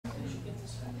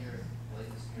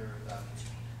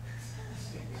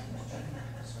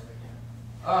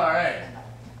All right.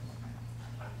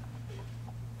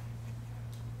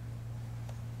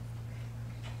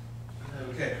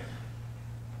 Okay.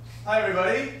 Hi,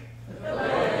 everybody. Hello.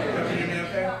 Can you hear me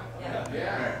okay? Yeah.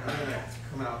 Yeah. All right. I'm going to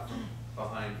come out from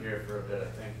behind here for a bit,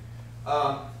 I think.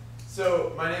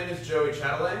 So my name is Joey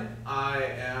Chatelain. I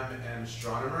am an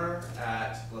astronomer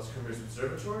at Las Cumbres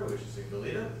Observatory, which is in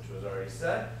Goleta, which was already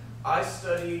said. I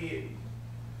study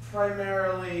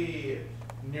primarily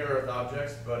near-Earth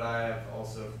objects, but I have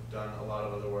also done a lot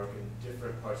of other work in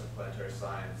different parts of planetary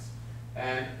science.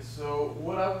 And so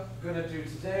what I'm going to do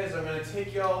today is I'm going to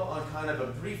take y'all on kind of a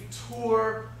brief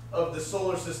tour of the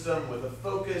solar system with a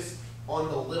focus on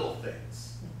the little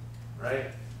things,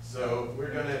 right? So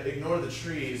we're going to ignore the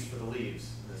trees for the leaves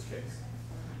in this case.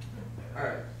 All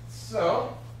right,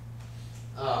 so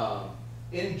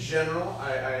in general,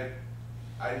 I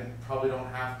probably don't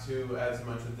have to as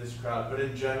much with this crowd, but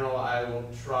in general, I will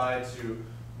try to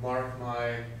mark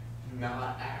my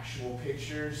not actual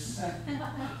pictures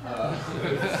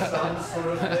with some sort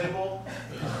of label.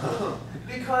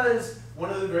 Because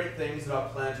one of the great things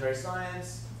about planetary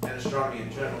science, and astronomy in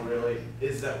general really,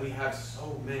 is that we have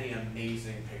so many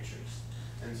amazing pictures.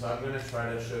 And so I'm going to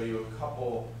try to show you a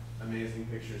couple amazing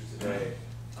pictures today.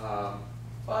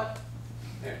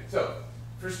 So,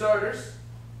 for starters,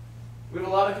 we have a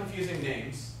lot of confusing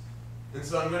names. And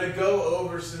so I'm going to go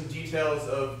over some details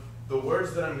of the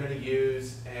words that I'm going to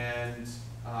use and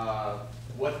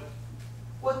what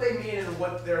they mean and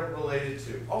what they're related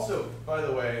to. Also, by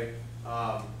the way,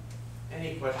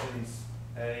 any questions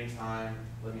at any time,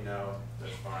 let me know.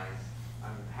 That's fine.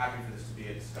 I'm happy for this to be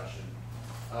a discussion.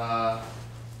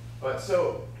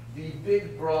 So the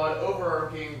big, broad,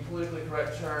 overarching, politically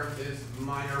correct term is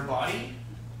minor body,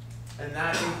 and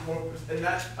that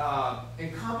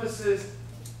encompasses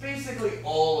basically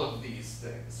all of these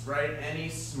things, right? Any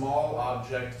small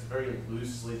object, very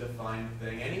loosely defined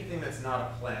thing, anything that's not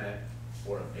a planet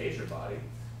or a major body,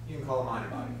 you can call a minor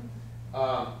body.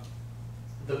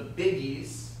 The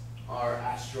biggies are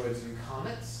asteroids and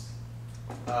comets.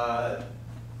 There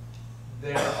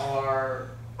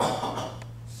are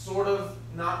sort of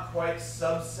not quite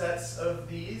subsets of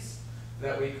these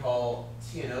that we call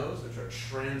TNOs, which are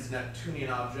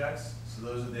trans-Neptunian objects. So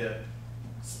those are the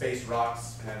space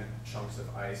rocks and chunks of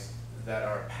ice that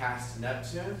are past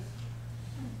Neptune.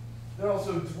 There are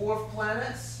also dwarf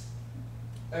planets,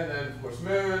 and then of course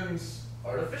moons,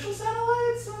 artificial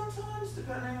satellites sometimes,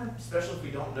 depending on, especially if we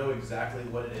don't know exactly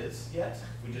what it is yet.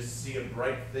 If we just see a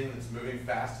bright thing that's moving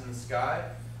fast in the sky,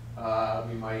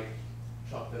 we might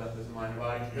chalk that up as a minor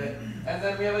body today. And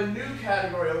then we have a new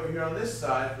category over here on this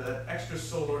side for that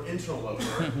extrasolar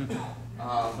interloper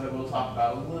that we'll talk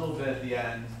about a little bit at the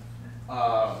end.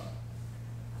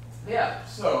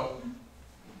 So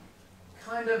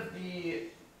kind of the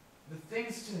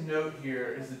things to note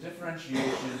here is the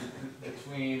differentiation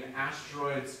between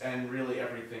asteroids and really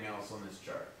everything else on this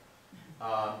chart.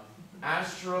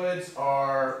 Asteroids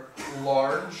are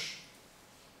large,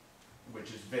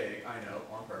 which is big, I know,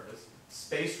 on purpose,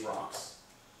 space rocks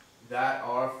that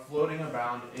are floating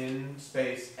around in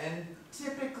space and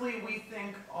typically we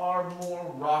think are more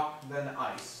rock than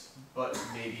ice, but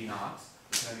maybe not,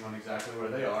 depending on exactly where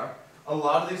they are. A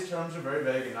lot of these terms are very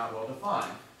vague and not well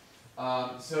defined.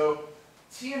 So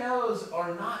TNOs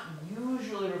are not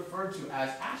usually referred to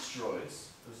as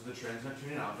asteroids, those are the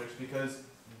trans-Neptunian objects, because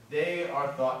they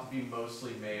are thought to be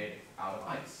mostly made out of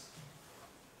ice.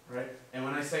 Right? And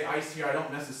when I say ice here, I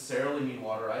don't necessarily mean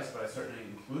water ice, but I certainly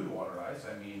include water ice.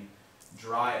 I mean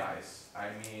dry ice.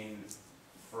 I mean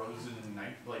frozen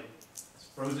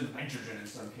nitrogen in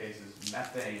some cases,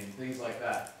 methane, things like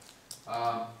that.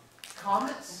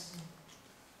 Comets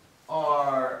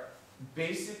are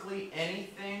basically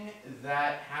anything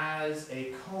that has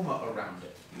a coma around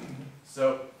it.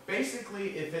 So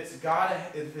basically, if it's got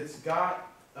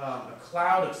a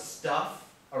cloud of stuff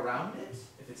around it,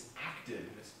 if it's active,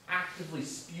 if it's actively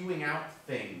spewing out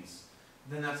things,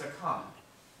 then that's a comet.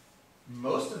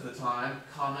 Most of the time,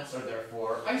 comets are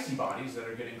therefore icy bodies that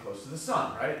are getting close to the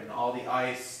sun, right? And all the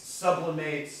ice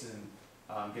sublimates and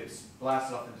gets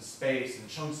blasted off into space, and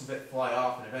chunks of it fly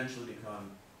off and eventually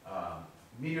become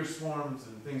meteor swarms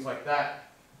and things like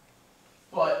that.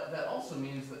 But that also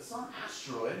means that some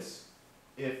asteroids,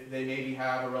 if they maybe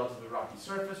have a relatively rocky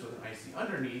surface with an icy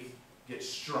underneath, get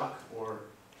struck or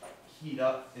heat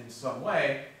up in some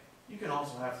way. You can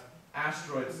also have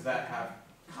asteroids that have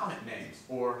comet names,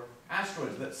 or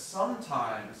asteroids that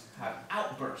sometimes have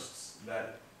outbursts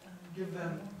that give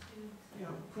them,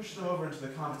 push them over into the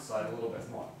comet side a little bit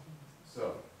more.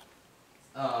 So,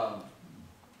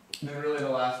 then really the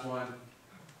last one,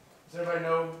 Does everybody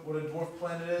know what a dwarf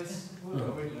planet is? We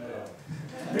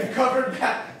covered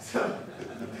that. So,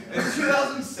 in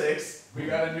 2006, we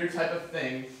got a new type of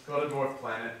thing called a dwarf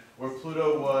planet, where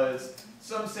Pluto was,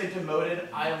 some say demoted,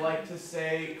 I like to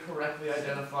say correctly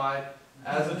identified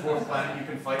as a dwarf planet. You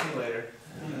can fight me later.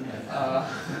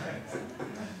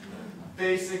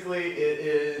 Basically, it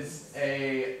is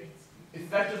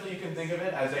effectively you can think of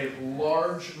it as a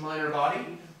large minor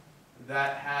body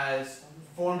that has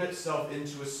formed itself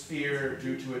into a sphere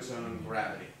due to its own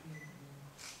gravity.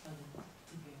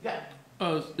 Yeah?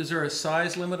 Oh, is there a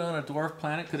size limit on a dwarf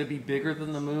planet? Could it be bigger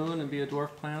than the moon and be a dwarf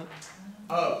planet?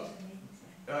 Oh,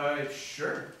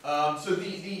 sure. So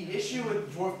the issue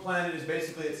with dwarf planet is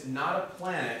basically it's not a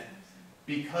planet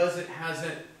because it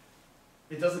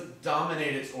doesn't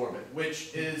dominate its orbit,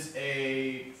 which is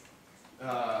a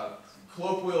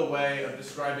colloquial way of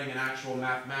describing an actual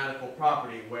mathematical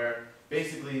property where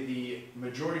basically the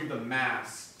majority of the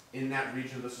mass in that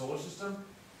region of the solar system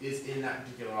is in that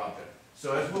particular object.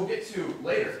 So as we'll get to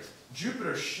later,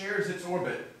 Jupiter shares its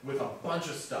orbit with a bunch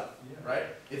of stuff, right?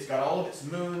 It's got all of its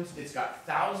moons, it's got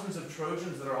thousands of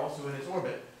Trojans that are also in its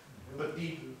orbit, but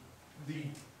the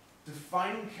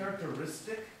defining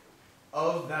characteristic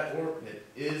of that orbit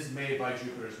is made by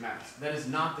Jupiter's mass. That is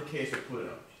not the case with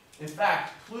Pluto. In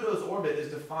fact, Pluto's orbit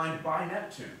is defined by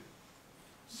Neptune.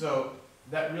 So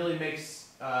that really makes,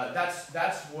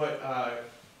 that's what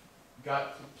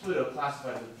got Pluto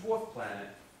classified as a dwarf planet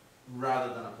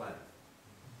rather than a planet.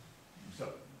 So,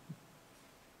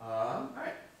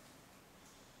 alright.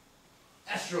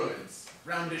 Asteroids,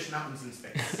 roundish mountains in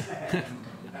space.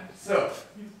 So,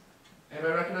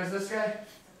 anybody recognize this guy?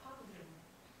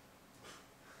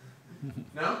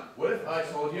 No? What if I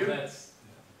told you this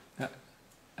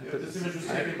image was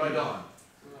taken by Dawn?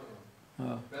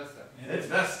 Vesta. It's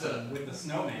Vesta. With the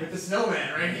snowman. With the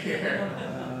snowman right here.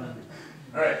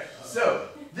 Alright, so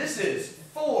this is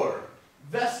for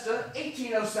Vesta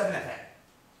 1807 FA.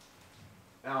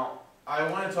 Now, I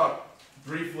want to talk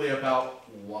briefly about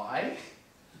why.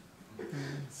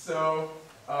 So,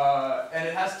 and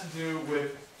it has to do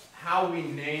with how we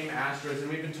name asteroids,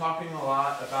 and we've been talking a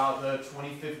lot about the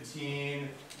 2015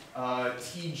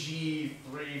 TG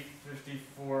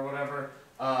 354, whatever,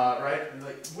 right?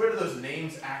 Like, where do those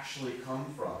names actually come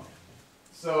from?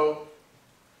 So,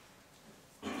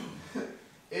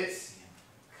 it's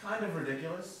kind of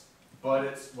ridiculous, but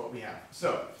it's what we have.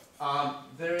 So,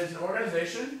 there is an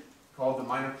organization called the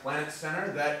Minor Planet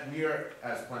Center that we are,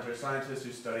 as planetary scientists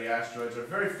who study asteroids, are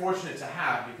very fortunate to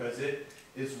have because it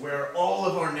is where all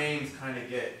of our names kind of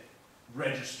get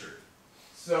registered.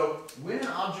 So when an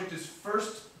object is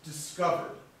first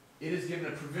discovered, it is given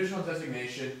a provisional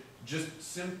designation just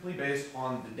simply based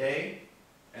on the day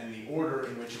and the order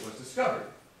in which it was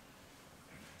discovered.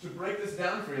 To break this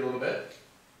down for you a little bit,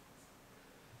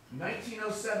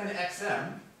 1907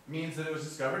 XM means that it was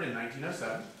discovered in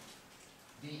 1907.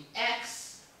 The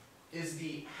X is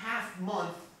the half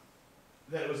month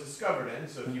that it was discovered in.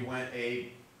 So if you went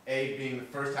A being the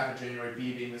first half of January,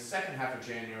 B being the second half of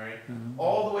January,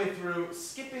 all the way through,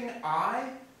 skipping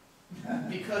I,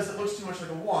 because it looks too much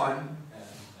like a 1,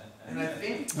 and I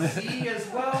think Z as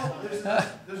well. There's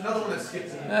another one that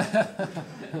skips E.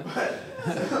 But,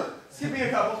 so, skipping a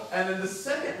couple, and then the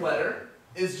second letter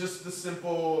is just the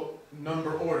simple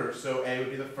number order. So A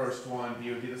would be the first one, B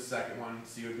would be the second one,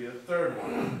 C would be the third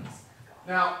one.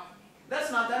 Now,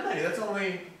 that's not that many. That's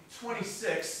only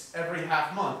 26 every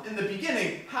half month. In the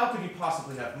beginning, how could you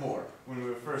possibly have more when we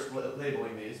were first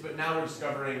labeling these? But now we're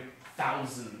discovering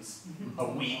thousands a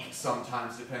week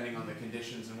sometimes, depending on the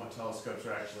conditions and what telescopes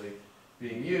are actually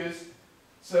being used.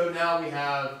 So now we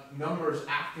have numbers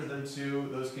after them too.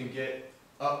 Those can get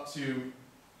up to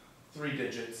 3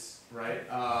 digits, right,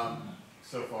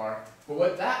 so far. But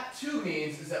what that too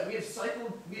means is that we have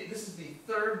cycled, this is the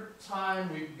 3rd time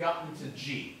we've gotten to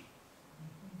G.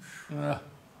 Right?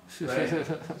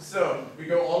 So we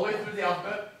go all the way through the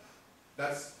alphabet,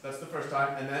 that's the first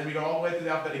time, and then we go all the way through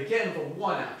the alphabet again with a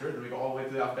 1 after, then we go all the way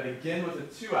through the alphabet again with a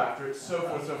 2 after it, so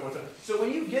forth, so forth, so forth. So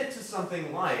when you get to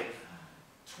something like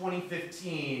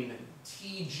 2015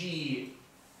 TG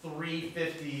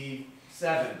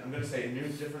 357, I'm going to say a new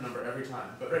different number every time,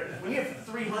 but right, when you have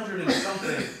 300 and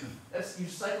something, you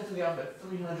cycle through the alphabet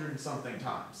 300 and something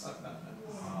times.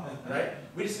 Right?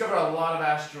 We discover a lot of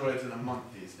asteroids in a month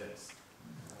these days.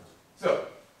 So,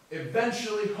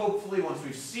 eventually, hopefully, once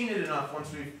we've seen it enough, once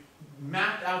we've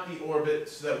mapped out the orbit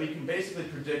so that we can basically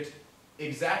predict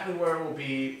exactly where it will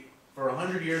be for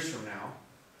 100 years from now,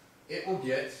 it will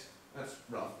get, that's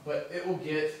rough, but it will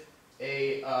get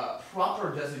a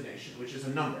proper designation, which is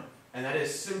a number. And that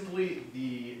is simply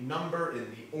the number in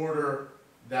the order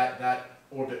that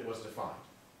orbit was defined.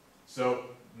 So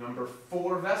number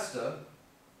 4 Vesta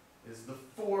is the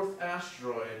 4th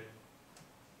asteroid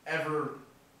ever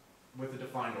with a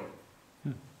defined orbit.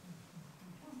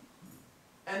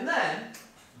 And then,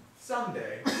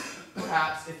 someday,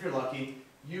 perhaps if you're lucky,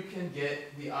 you can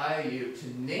get the IAU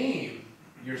to name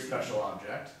your special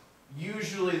object.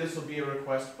 Usually this will be a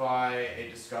request by a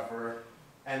discoverer,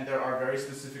 and there are very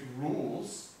specific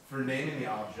rules for naming the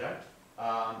object.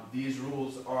 These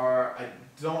rules are, I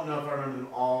don't know if I remember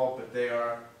them all, but they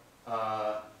are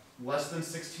less than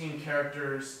 16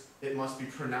 characters. It must be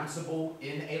pronounceable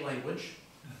in a language.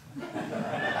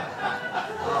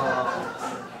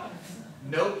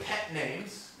 No pet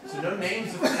names, so no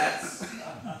names of pets.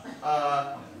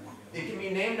 It can be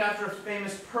named after a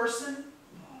famous person,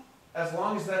 as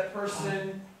long as that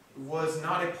person was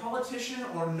not a politician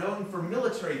or known for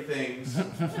military things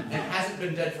and hasn't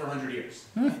been dead for 100 years.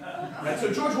 Right?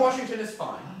 So George Washington is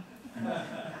fine,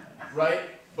 right?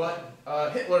 But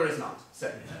Hitler is not,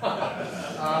 say.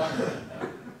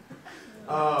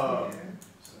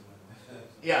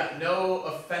 Yeah,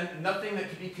 nothing that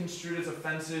could be construed as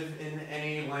offensive in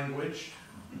any language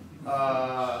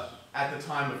at the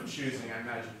time of choosing. I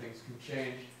imagine things can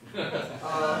change.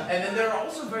 And then there are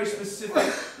also very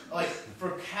specific, like,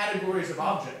 for categories of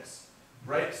objects,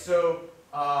 right? So,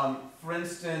 for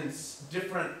instance,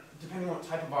 depending on what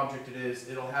type of object it is,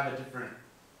 it'll have a different,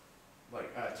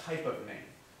 like, type of name.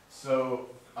 So,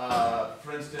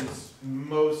 for instance,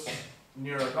 most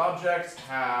near-Earth objects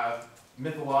have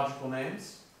mythological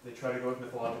names. They try to go with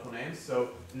mythological names. So,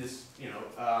 in this,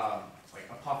 like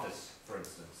Apophis, for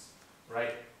instance,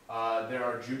 right? There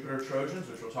are Jupiter Trojans,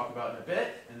 which we'll talk about in a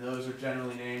bit, and those are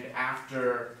generally named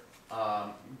after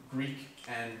Greek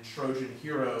and Trojan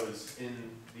heroes in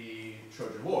the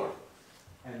Trojan War.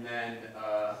 And then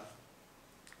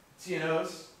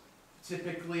TNOs,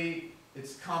 typically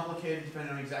it's complicated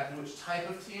depending on exactly which type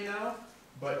of TNO,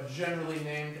 but generally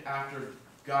named after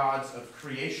gods of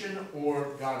creation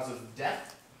or gods of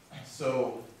death.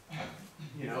 So,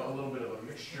 a little bit of a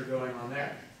mixture going on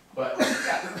there. But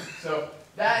yeah, so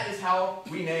that is how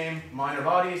we name minor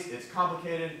bodies. It's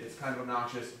complicated, it's kind of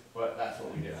obnoxious, but that's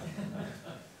what we do.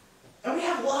 And we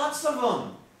have lots of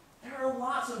them. There are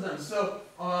lots of them. So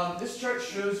this chart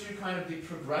shows you kind of the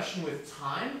progression with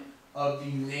time of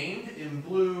the named in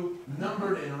blue,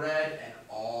 numbered in red, and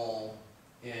all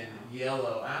in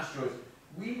yellow asteroids.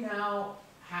 We now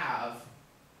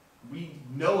we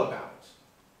know about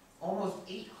almost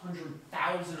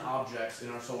 800,000 objects in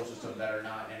our solar system that are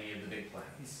not any of the big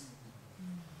planets.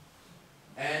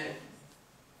 And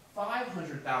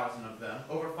 500,000 of them,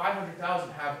 over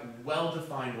 500,000 have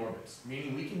well-defined orbits,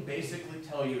 meaning we can basically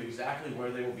tell you exactly where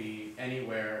they will be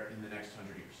anywhere in the next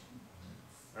 100 years.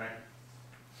 Right?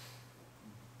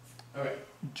 Okay.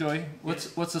 Joy,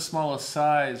 what's the smallest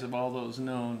size of all those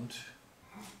known?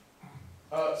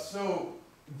 So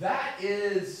that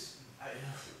is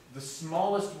the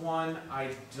smallest one.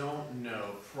 I don't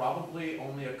know. Probably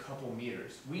only a couple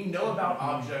meters. We know about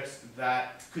objects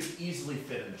that could easily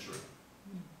fit in this room.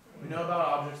 We know about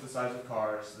objects the size of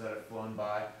cars that have flown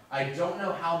by. I don't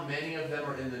know how many of them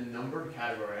are in the numbered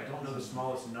category. I don't know the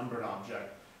smallest numbered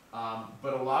object.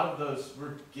 But a lot of those,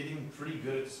 we're getting pretty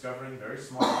good at discovering very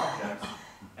small objects.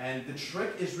 And the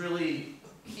trick is really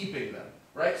keeping them,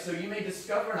 right? So you may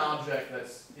discover an object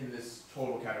that's in this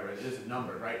total category that isn't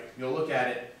numbered, right? You'll look at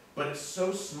it, but it's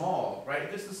so small, right?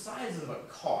 If it's the size of a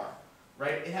car,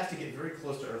 right? It has to get very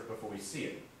close to Earth before we see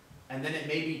it. And then it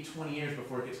may be 20 years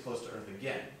before it gets close to Earth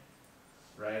again,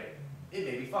 right? It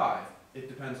may be 5. It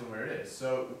depends on where it is.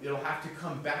 So it'll have to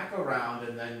come back around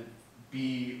and then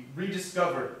be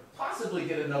rediscovered, possibly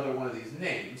get another one of these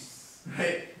names,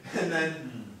 right? And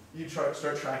then you start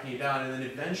tracking it down, and then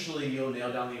eventually you'll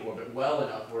nail down the orbit well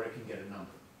enough where it can get a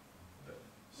number. But,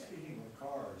 yeah. Speaking of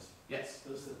cars, Yes.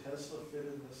 does the Tesla fit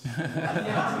in this?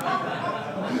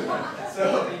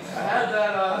 So I had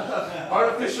that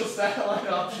artificial satellite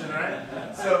option,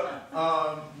 right? So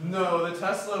no, the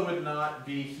Tesla would not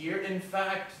be here. In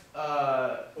fact,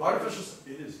 artificial.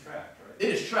 It is tracked, right?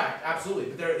 It is tracked,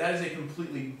 absolutely. But that is a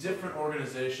completely different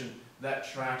organization that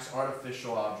tracks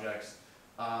artificial objects,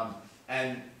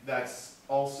 and that's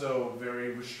also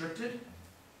very restricted.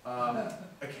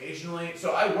 Occasionally,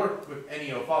 so I work with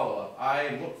NEO follow-up.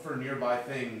 I look for nearby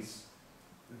things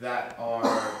that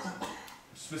are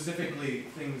specifically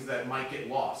things that might get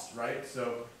lost, right?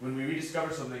 So when we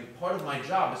rediscover something, part of my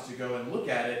job is to go and look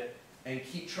at it and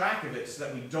keep track of it so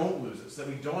that we don't lose it, so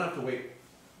that we don't have to wait.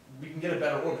 We can get a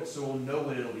better orbit, so we'll know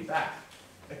when it'll be back.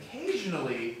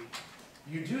 Occasionally,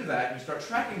 you do that, you start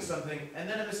tracking something, and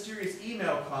then a mysterious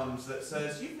email comes that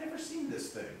says, you've never seen this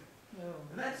thing.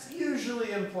 And that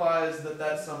usually implies that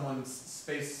that's someone's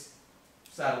space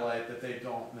satellite that they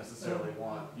don't necessarily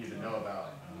want you to know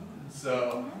about.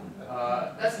 So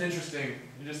that's an interesting,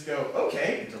 you just go,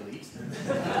 okay, delete.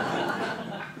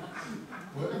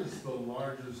 What is the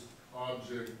largest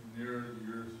object near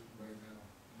the Earth right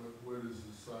now? What is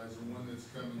the size, the one that's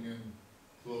coming in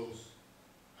close?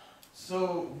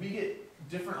 So we get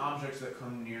different objects that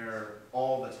come near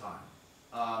all the time.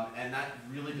 And that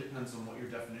really depends on what your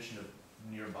definition of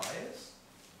nearby is.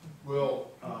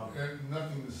 Well, and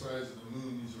nothing the size of the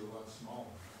moon, these are a lot smaller.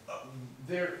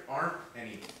 There aren't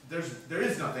any, there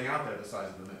is nothing out there the size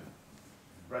of the moon.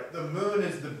 Right? The moon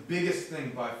is the biggest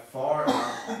thing by far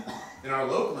in our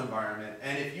local environment,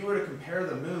 and if you were to compare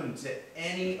the moon to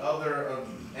any other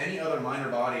minor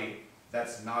body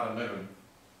that's not a moon,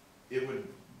 it would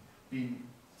be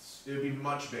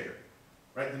much bigger.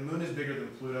 Right? The moon is bigger than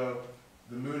Pluto.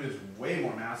 The moon is way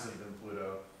more massive than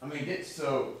Pluto. I'm going to get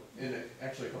in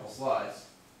actually a couple slides,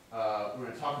 we're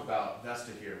going to talk about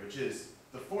Vesta here, which is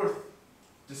the fourth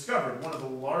discovered, one of the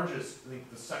largest, I think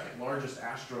the second largest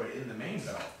asteroid in the main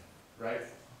belt, right?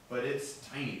 But it's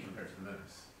tiny compared to the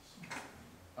moons.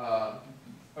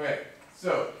 Okay,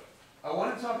 so I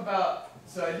want to talk about,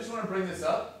 so I just want to bring this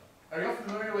up. Are y'all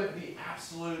familiar with the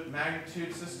absolute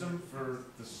magnitude system for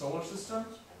the solar system?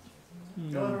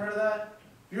 Y'all ever heard of that?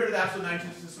 Have you heard of the absolute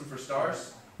magnitude system for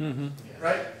stars? Mm-hmm.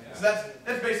 Right? So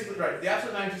that's basically right. The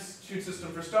absolute magnitude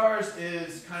system for stars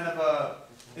is kind of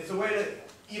it's a way to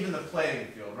even the playing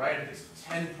field, right? If it's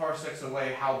 10 parsecs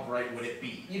away, how bright would it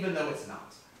be? Even though it's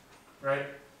not, right?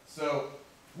 So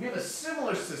we have a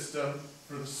similar system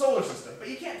for the solar system, but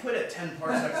you can't put it 10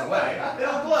 parsecs away.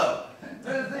 It'll glow.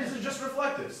 These are just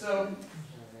reflective. So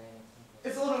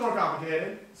it's a little bit more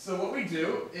complicated. So what we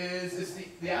do is it's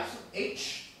the absolute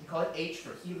H. We call it H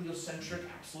for heliocentric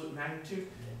absolute magnitude.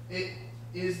 It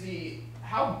is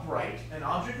how bright an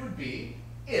object would be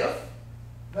if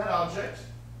that object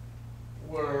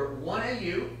were 1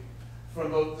 AU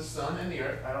from both the sun and the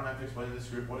earth. I don't have to explain to this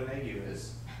group what an AU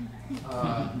is. It's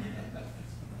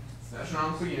an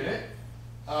astronomical unit.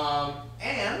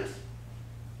 And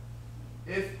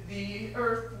if the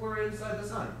earth were inside the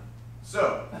sun.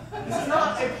 So, this is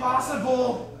not a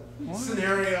possible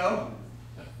scenario.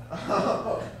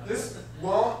 This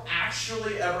won't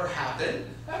actually ever happen.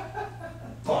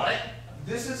 But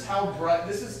this is how bright,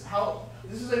 this is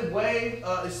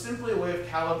simply a way of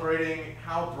calibrating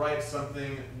how bright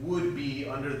something would be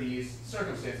under these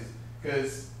circumstances.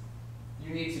 Because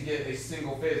you need to get a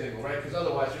single phase angle, right? Because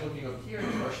otherwise you're looking up here and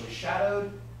it's partially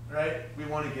shadowed, right? We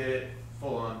want to get it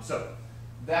full on. So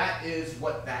that is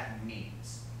what that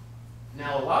means.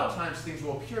 Now a lot of times things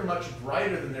will appear much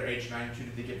brighter than their H magnitude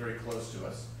if they get very close to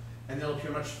us. And they'll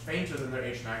appear much fainter than their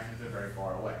H magnitude if they're very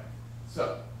far away.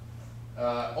 So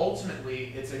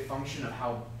ultimately, it's a function of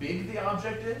how big the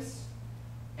object is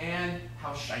and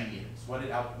how shiny it is, what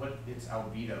its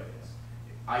albedo is.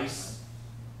 Ice,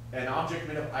 an object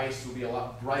made of ice will be a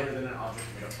lot brighter than an object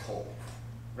made of coal,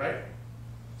 right?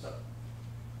 So,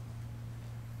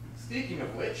 speaking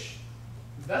of which,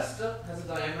 Vesta has a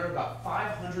diameter of about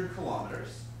 500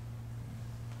 kilometers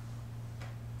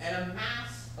and a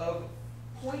mass of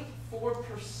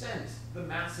 0.4% the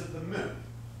mass of the moon,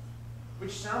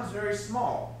 which sounds very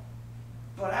small,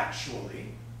 but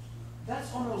actually,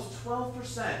 that's almost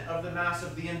 12% of the mass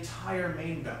of the entire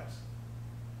main belt.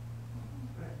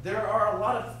 There are a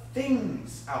lot of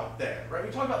things out there, right?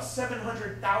 We talk about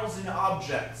 700,000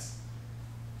 objects.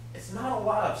 It's not a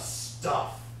lot of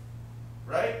stuff,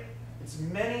 right? It's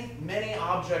many, many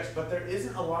objects, but there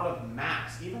isn't a lot of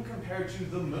mass, even compared to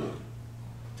the moon,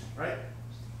 right?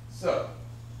 So,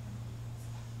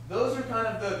 those are kind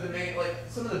of the main, like,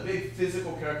 some of the big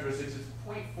physical characteristics. It's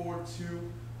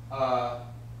 0.42,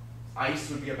 ice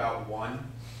would be about 1,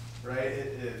 right?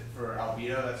 For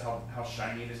albedo, that's how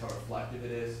shiny it is, how reflective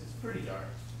it is. It's pretty dark.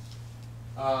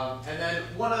 And then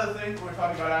one other thing when we're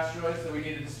talking about asteroids that we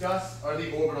need to discuss are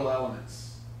the orbital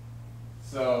elements.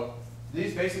 So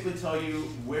these basically tell you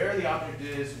where the object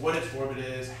is, what its orbit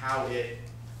is, how it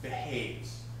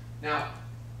behaves. Now,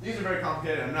 these are very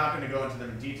complicated. I'm not going to go into them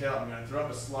in detail. I'm going to throw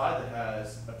up a slide that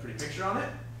has a pretty picture on it.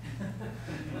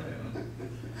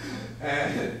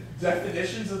 And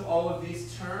definitions of all of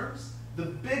these terms. The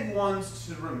big ones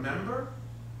to remember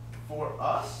for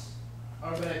us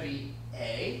are going to be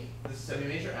A, the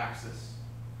semi-major axis.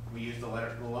 We use the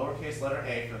lowercase letter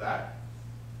A for that,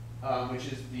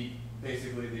 which is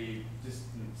basically the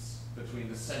distance between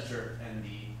the center and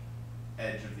the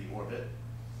edge of the orbit.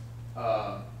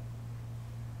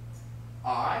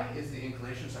 I is the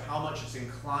inclination, so how much it's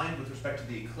inclined with respect to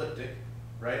the ecliptic,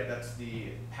 right? That's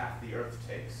the path the Earth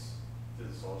takes through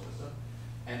the solar system.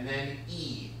 And then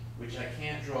E, which I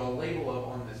can't draw a label of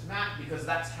on this map because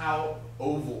that's how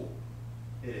oval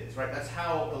it is, right? That's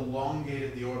how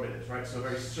elongated the orbit is, right? So a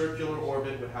very circular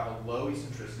orbit would have a low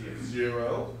eccentricity of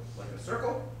 0, like a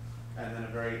circle, and then a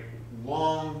very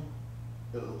long,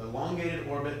 elongated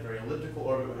orbit, very elliptical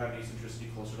orbit would have an eccentricity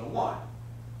closer to 1.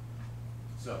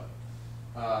 So,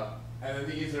 and then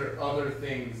these are other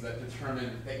things that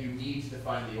determine that you need to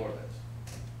define the orbit.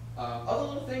 Other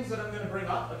little things that I'm going to bring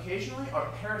up occasionally are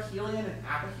perihelion and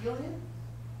aphelion.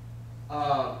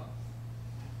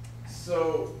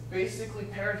 So basically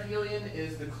perihelion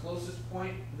is the closest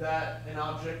point that an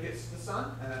object gets to the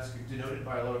sun, and that's denoted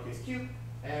by a lowercase q,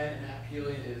 and an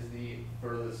aphelion is the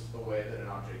furthest away that an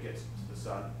object gets to the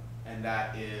sun, and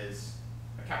that is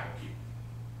a capital Q.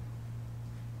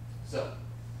 So,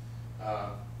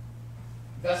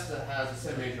 Vesta has a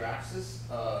semi-major axis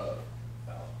of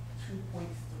about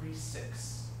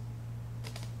 2.36,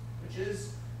 which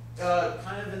is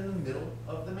kind of in the middle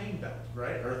of the main belt,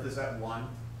 right? Earth is at 1,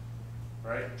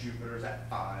 right? Jupiter's at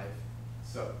 5.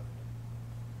 So,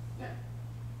 yeah.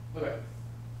 Okay.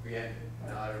 Again,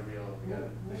 now I reveal we got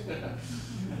it.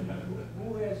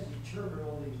 Who has determined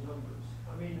all these numbers?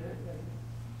 I mean,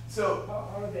 So,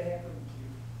 how do they happen to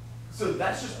so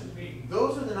that's just,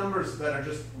 those are the numbers that are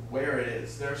just where it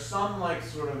is. There are some like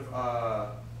sort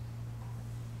of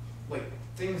like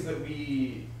things that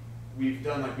we've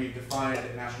done, like we've defined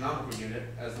an astronomical unit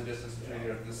as the distance between the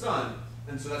Earth and the Sun,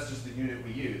 and so that's just the unit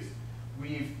we use.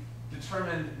 We've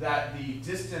determined that the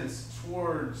distance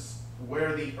towards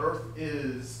where the Earth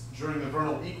is during the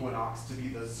vernal equinox to be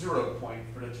the 0 point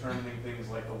for determining things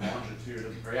like the longitude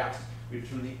of the gray axis. We've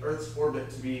determined the Earth's orbit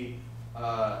to be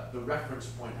the reference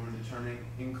point when determining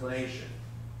inclination,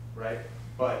 right?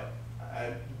 But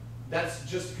that's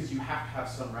just because you have to have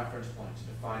some reference point to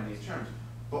define these terms.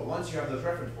 But once you have those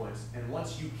reference points, and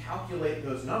once you calculate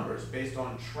those numbers based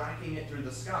on tracking it through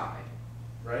the sky,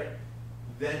 right?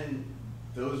 Then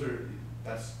those are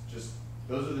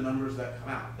the numbers that come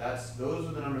out. Those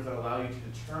are the numbers that allow you to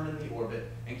determine the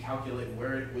orbit and calculate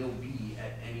where it will be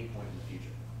at any point in the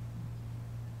future.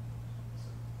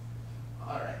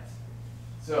 All right.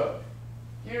 So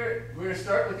here we're going to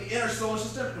start with the inner solar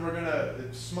system, and we're going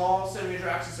to small semi-major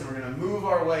axis, and we're going to move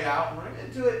our way out, and we're going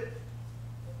to do it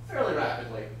fairly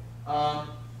rapidly.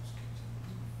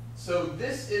 So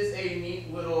this is a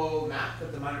neat little map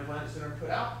that the Minor Planet Center put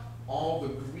out. All the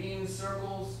green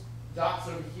circles, dots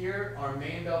over here are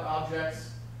main belt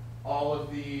objects. All of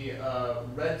the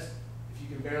red, if you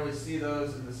can barely see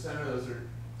those in the center, those are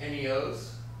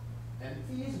NEOs. And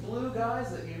these blue guys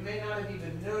that you may not have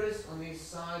even noticed on these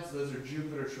sides, those are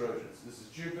Jupiter Trojans. This is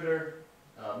Jupiter,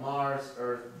 Mars,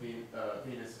 Earth,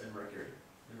 Venus, and Mercury,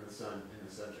 and the Sun in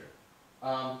the center.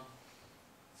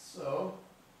 So,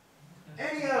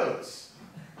 NEOs.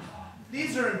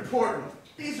 These are important.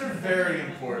 These are very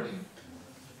important.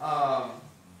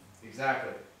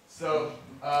 Exactly. So,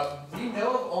 we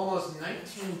know of almost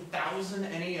 19,000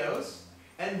 NEOs,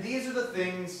 and these are the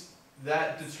things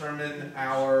that determine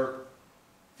our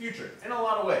future in a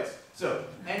lot of ways. So,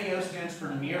 NEO stands for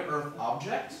Near Earth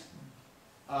Object,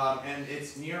 and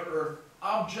it's Near Earth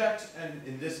Object, and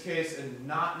in this case, and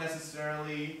not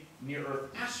necessarily Near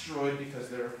Earth Asteroid, because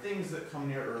there are things that come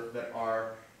near Earth that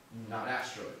are not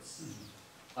asteroids,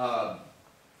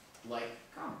 like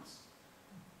comets.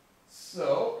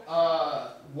 So,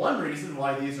 one reason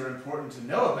why these are important to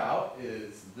know about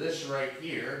is this right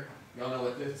here. Y'all know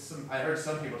what this, I heard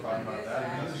some people talking about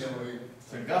that.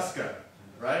 Tunguska,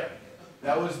 right?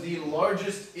 That was the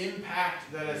largest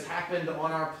impact that has happened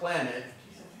on our planet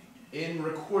in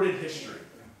recorded history.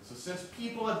 So since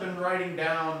people have been writing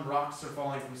down rocks are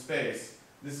falling from space,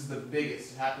 this is the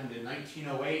biggest. It happened in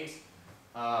 1908,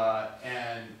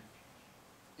 and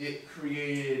it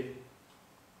created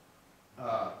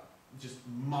just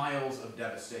miles of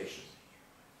devastation,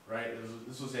 right?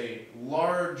 This was a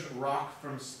large rock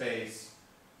from space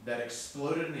that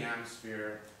exploded in the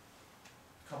atmosphere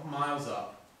a couple miles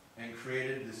up and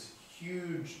created this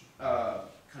huge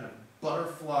kind of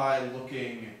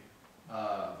butterfly-looking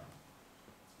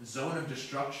zone of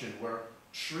destruction where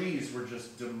trees were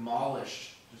just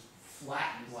demolished, just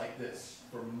flattened like this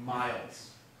for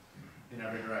miles in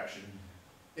every direction.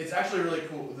 It's actually really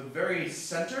cool. The very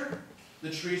center, the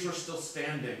trees were still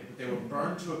standing, but they were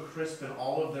burned to a crisp and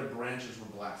all of their branches were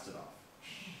blasted off.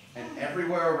 And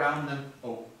everywhere around them,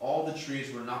 all the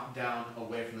trees were knocked down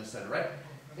away from the center, right?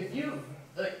 If you,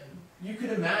 you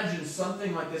could imagine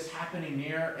something like this happening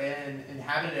near an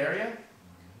inhabited area,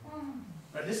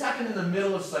 Right? This happened in the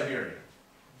middle of Siberia.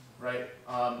 Right?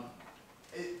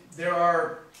 There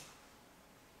are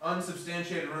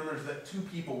unsubstantiated rumors that 2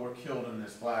 people were killed in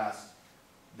this blast.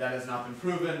 That has not been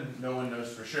proven. No one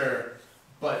knows for sure.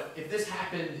 But if this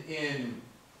happened in,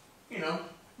 you know,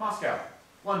 Moscow,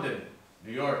 London,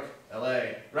 New York, LA,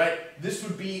 right? This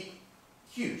would be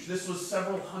huge. This was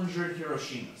several hundred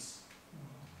Hiroshimas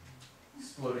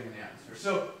exploding in the atmosphere.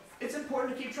 So it's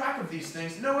important to keep track of these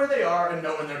things, know where they are, and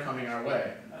know when they're coming our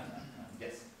way.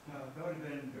 Yes? Now, if that would have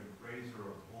been a razor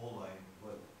or a bullseye,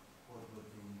 what would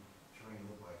the terrain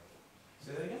look like?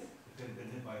 Say that again? If it had been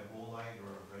hit by a bullseye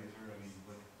or a razor, I mean,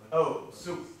 what? Oh,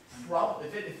 so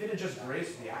if it had just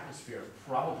grazed the atmosphere,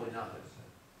 probably nothing.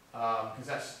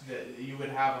 Because you would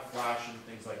have a flash and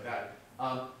things like that.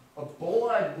 A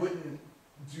bolide wouldn't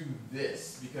do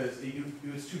this because it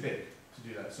was too big to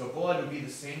do that. So a bolide would be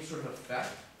the same sort of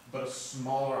effect, but a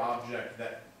smaller object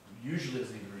that usually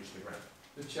doesn't even reach the ground.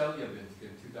 The Chelyabinsk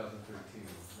in 2013.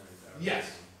 Right?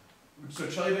 Yes. So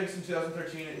Chelyabinsk in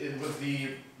 2013, it was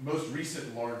the most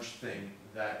recent large thing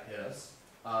that hit us.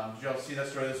 Did y'all see that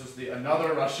story? This was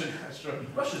another Russian asteroid.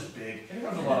 Russia's big. It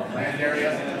has a lot of land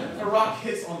areas. If a rock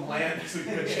hits on land, there's a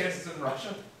good chance it's in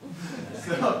Russia.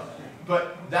 So,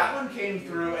 but that one came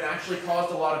through and actually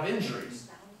caused a lot of injuries.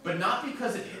 But not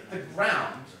because it hit the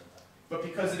ground, but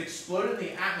because it exploded in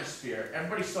the atmosphere.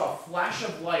 Everybody saw a flash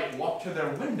of light walk to their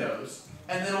windows,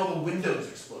 and then all the windows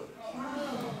exploded.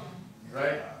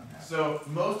 Right? So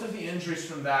most of the injuries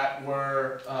from that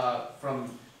were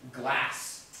from glass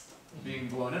being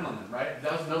blown in on them, right?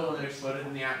 That was another one that exploded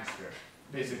in the atmosphere,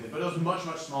 basically. But it was much,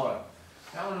 much smaller.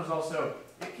 That one was also,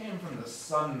 it came from the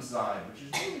sun side, which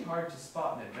is really hard to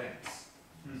spot in advance.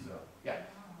 So, yeah.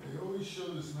 They always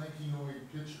show this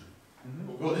 1908 picture.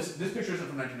 Well, this picture isn't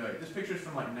from 1908. This picture is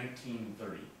from like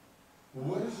 1930. Well,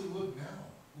 what does it look now?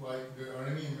 Like, are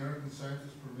any American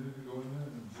scientists permitted to go in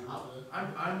there and observe that?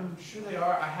 I'm sure they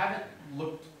are. I haven't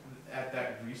looked at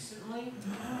that recently,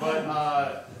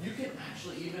 but you can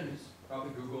actually even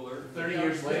Probably Google Earth. 30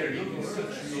 years later, you can see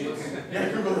trees. Yeah,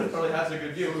 Google Earth probably has a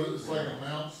good view. So it's like a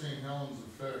Mount St. Helens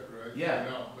effect, right? Yeah.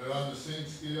 Now, but on the same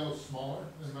scale, smaller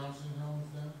than Mount St. Helens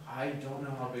then? I don't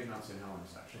know how big Mount St.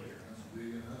 Helens actually is. That's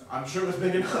big enough. I'm sure it was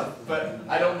big enough, but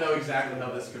I don't know exactly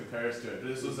how this compares to it. But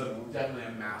this was definitely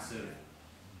a massive,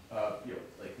 like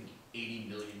I think 80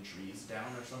 million trees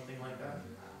down or something like that.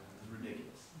 It was ridiculous.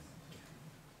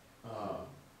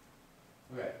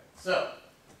 Okay, so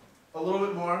a little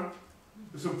bit more.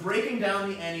 So breaking down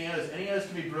the NEOs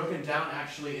can be broken down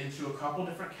actually into a couple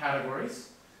different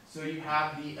categories. So you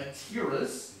have the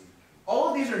Atiras. All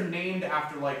of these are named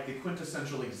after like the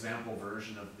quintessential example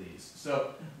version of these.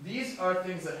 So these are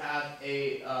things that have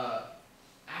a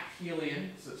aphelion,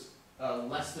 so it's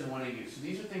less than 1 AU. So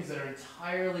these are things that are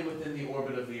entirely within the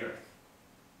orbit of the Earth.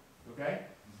 Okay?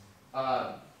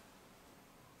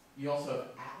 You also have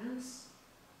Atens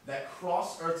that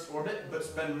cross Earth's orbit but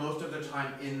spend most of their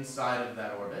time inside of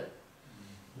that orbit.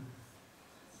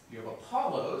 You have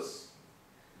Apollos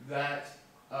that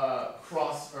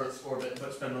cross Earth's orbit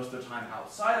but spend most of their time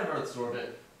outside of Earth's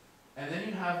orbit. And then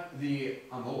you have the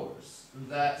Amors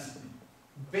that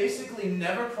basically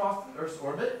never cross Earth's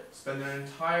orbit, spend their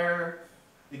entire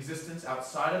existence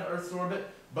outside of Earth's orbit,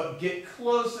 but get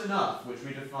close enough, which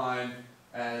we define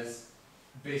as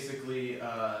basically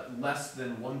less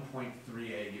than 1.3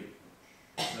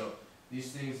 AU. So these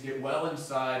things get well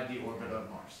inside the orbit of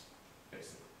Mars,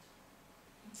 basically.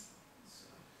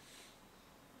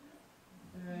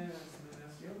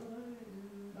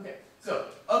 Okay, so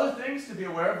other things to be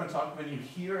aware of when you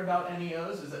hear about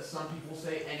NEOs is that some people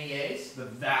say NEAs. The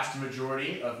vast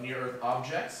majority of near-Earth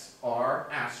objects are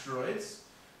asteroids.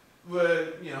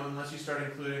 But, unless you start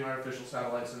including artificial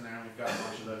satellites in there, and we've got a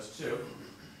bunch of those too.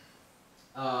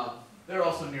 There are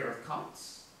also near-Earth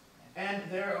comets, and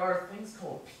there are things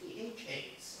called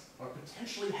PHAs, or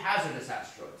potentially hazardous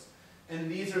asteroids.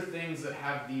 And these are things that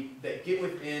get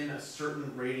within a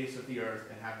certain radius of the Earth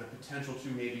and have the potential to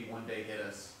maybe one day hit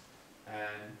us.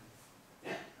 And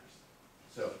yeah,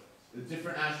 so the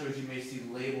different asteroids you may see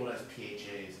labeled as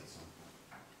PHAs at some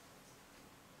point.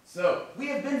 So we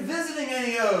have been visiting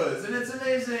NEOs, and it's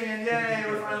amazing, and yay,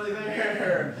 we're finally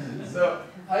there. So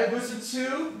Hayabusa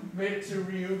 2 made it to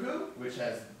Ryugu, which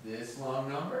has this long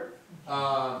number.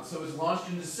 So it was launched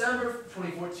in December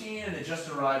 2014, and it just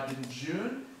arrived in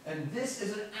June. And this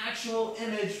is an actual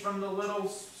image from the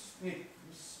little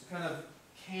kind of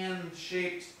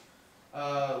can-shaped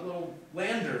little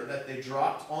lander that they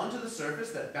dropped onto the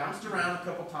surface that bounced around a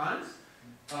couple times.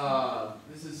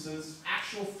 This is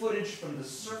actual footage from the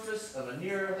surface of a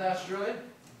near-Earth asteroid.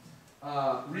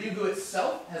 Ryugu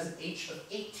itself has an H of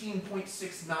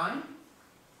 18.69,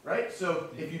 right? So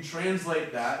if you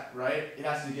translate that, right, it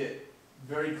has to get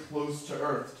very close to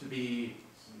Earth to be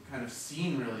kind of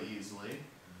seen really easily.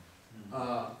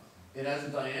 It has a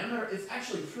diameter, it's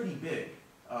actually pretty big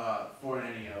for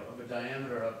an NEO, of a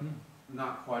diameter of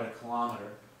not quite a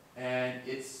kilometer. And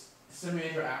its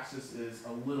semi-major axis is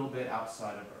a little bit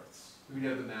outside of Earth's. Do we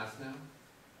know the mass now?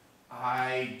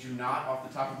 I do not off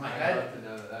the top of my I'd head. love to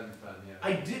know that, that'd be fun, yeah.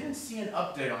 I didn't see an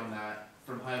update on that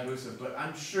from Hayabusa, but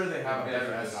I'm sure they have a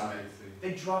better estimate.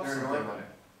 They dropped They're in something orbit. on it.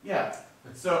 Yeah.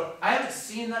 So I haven't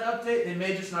seen that update. They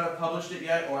may just not have published it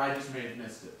yet, or I just may have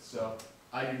missed it. So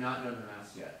I do not know the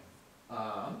mass yet.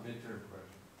 Midterm question.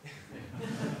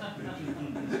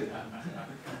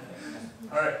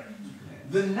 All right.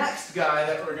 The next guy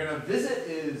that we're going to visit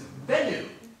is Bennu.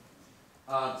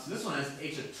 So this one has an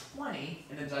H of 20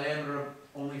 and a diameter of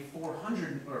only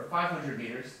 400 or 500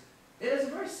 meters. It has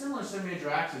a very similar semi-major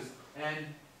axis, and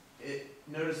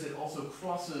notice it also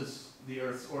crosses the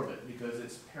Earth's orbit because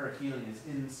its perihelion is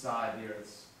inside the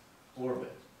Earth's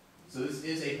orbit. So this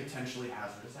is a potentially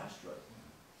hazardous asteroid.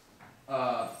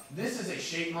 This is a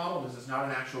shape model. This is not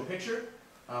an actual picture.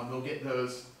 We'll get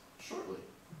those shortly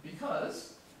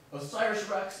because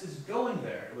OSIRIS-REx is going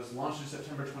there. It was launched in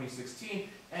September 2016,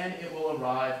 and it will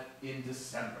arrive in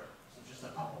December, so just a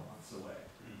couple months away.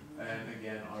 And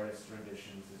again, artist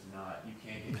renditions is not, you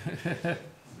can't get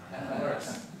it's not how it works.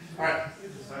 All right, What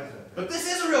is the size of that? but this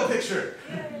is a real picture.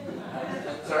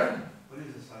 Sorry? What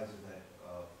is the size of that?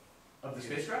 Of the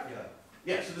spacecraft?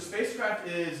 Yeah. Yeah, so the spacecraft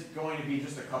is going to be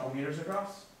just a couple meters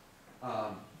across.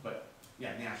 But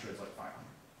yeah, the asteroid's like 500.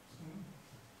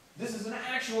 This is an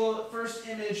actual first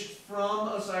image from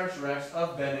OSIRIS-REx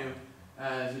of Bennu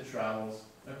as it travels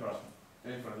across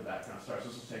in front of the background stars.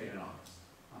 This was taken in August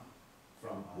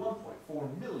from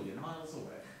 1.4 million miles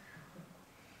away.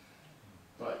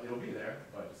 But it'll be there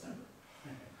by December.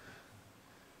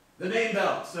 The main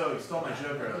belt. So you stole my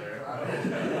joke earlier.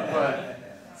 But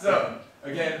so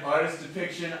again, artist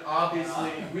depiction.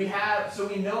 Obviously, we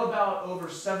know about over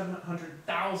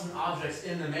 700,000 objects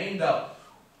in the main belt,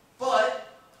 but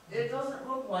it doesn't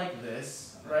look like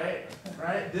this, right?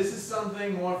 Right? This is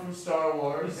something more from Star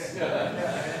Wars,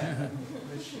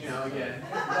 which, you know, again.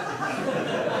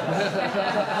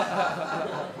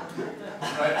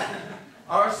 Right?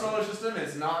 Our solar system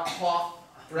is not Hoth,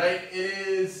 right? It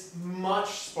is much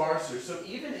sparser. So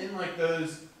even in like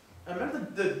those, I remember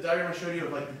the diagram I showed you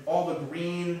of like all the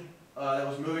green that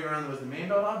was moving around that was the main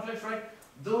belt objects, right?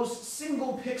 Those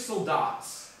single pixel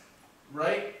dots,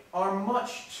 right, are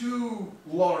much too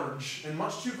large and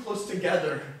much too close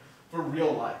together for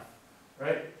real life,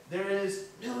 right? There is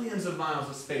millions of miles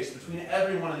of space between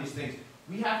every one of these things.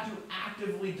 We have to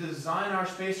actively design our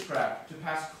spacecraft to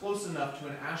pass close enough to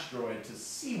an asteroid to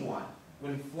see one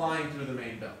when flying through the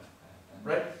main belt,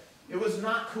 right? It was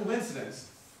not coincidence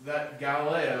that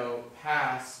Galileo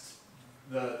passed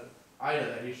the Ida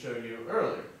that he showed you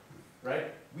earlier,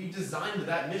 right? We designed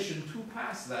that mission to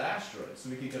pass that asteroid so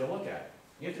we could get a look at it.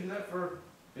 You have to do that for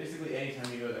basically any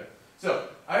time you go there. So,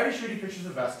 I already showed you pictures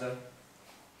of Vesta,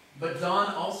 but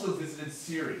Don also visited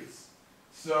Ceres.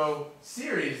 So,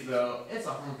 Ceres, though, it's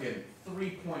a hunkin'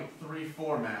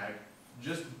 3.34 mag,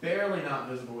 just barely not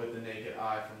visible with the naked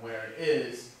eye from where it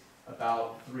is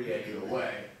about 3 AU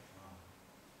away.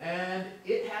 And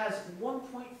it has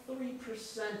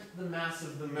 1.3% the mass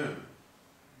of the moon,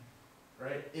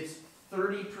 right? It's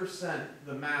 30%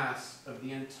 the mass of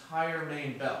the entire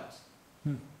main belt,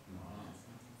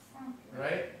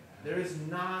 right? There is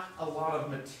not a lot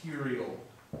of material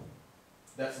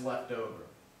that's left over.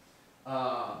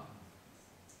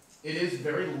 It is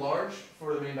very large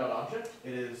for the main belt object.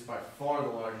 It is by far the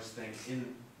largest thing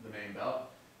in the main belt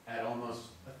at almost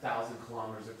 1,000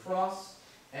 kilometers across.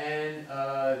 And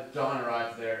Dawn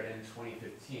arrived there in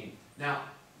 2015. Now,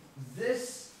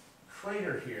 this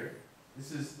crater here,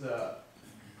 this is the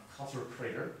Kotzer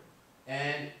crater,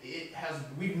 and it has,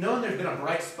 we've known there's been a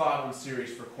bright spot on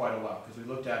Ceres for quite a while, because we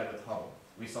looked at it with Hubble.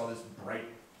 We saw this bright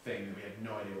thing that we had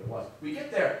no idea what it was. We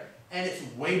get there, and it's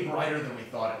way brighter than we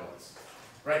thought it was.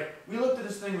 Right? We looked at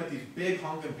this thing with these big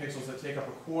honking pixels that take up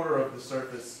a quarter of the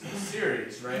surface of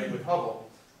Ceres, right, with Hubble.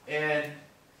 And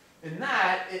in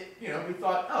that, we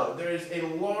thought, oh, there is a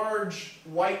large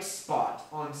white spot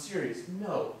on Ceres.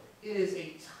 No, it is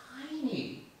a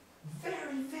tiny,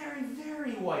 very, very,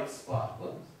 very white spot.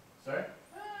 Whoops, sorry.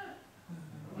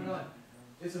 Oh my God.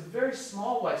 It's a very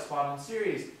small white spot on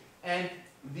Ceres. And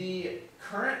the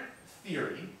current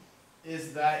theory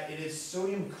is that it is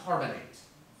sodium carbonate,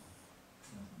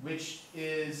 which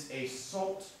is a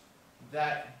salt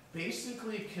that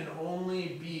basically can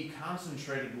only be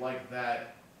concentrated like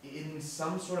that in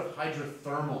some sort of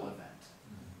hydrothermal event.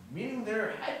 Meaning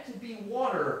there had to be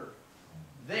water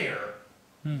there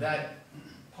that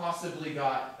possibly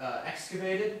got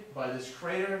excavated by this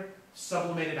crater,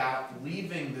 sublimated out,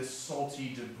 leaving this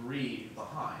salty debris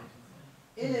behind.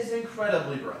 It is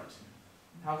incredibly bright.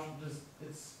 How does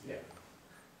it's yeah.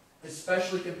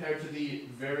 Especially compared to the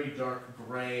very dark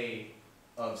gray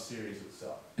of Ceres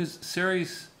itself. Is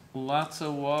Ceres lots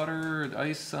of water,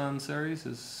 ice on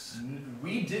Ceres?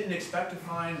 We didn't expect to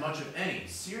find much of any.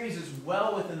 Ceres is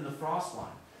well within the frost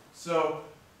line. So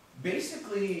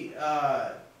basically,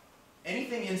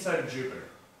 anything inside of Jupiter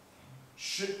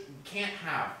can't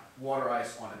have water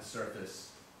ice on its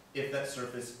surface if that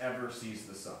surface ever sees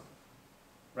the sun.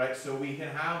 Right? So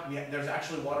there's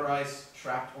actually water ice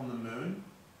trapped on the moon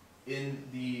in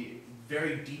the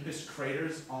very deepest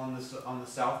craters on the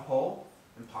South Pole,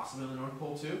 and possibly the North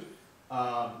Pole too.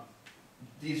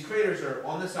 These craters are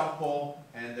on the South Pole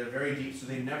and they're very deep, so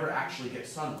they never actually get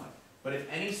sunlight. But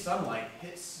if any sunlight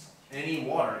hits any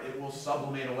water, it will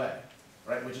sublimate away,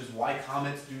 right? Which is why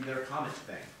comets do their comet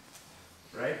thing,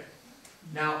 right?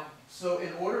 Now, so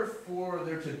in order for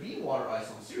there to be water ice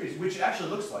on Ceres, which it actually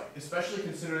looks like, especially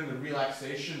considering the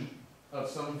relaxation of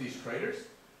some of these craters,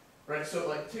 right? So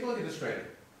like, take a look at this crater,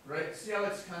 right? See how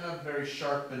it's kind of very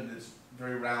sharp and it's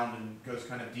very round and goes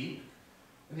kind of deep?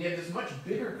 And you have this much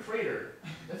bigger crater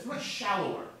that's much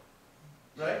shallower,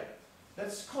 right?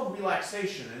 That's called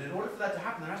relaxation. And in order for that to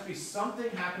happen, there has to be something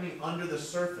happening under the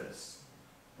surface,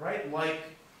 right? Like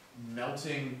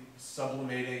melting,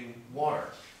 sublimating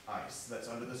water ice that's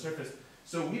under the surface.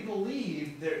 So we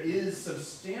believe there is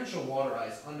substantial water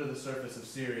ice under the surface of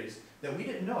Ceres that we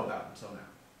didn't know about until now.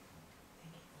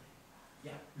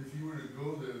 Yeah. If you were to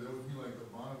go there, that would be like the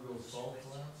Bonneville salt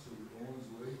flats or Owens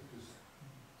Lake, just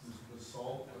the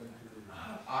salt,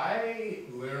 like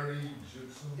Larry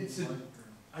gypsum.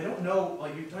 I don't know,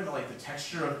 like you're talking about like the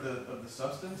texture of the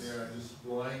substance? Yeah, just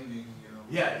blinding, you know.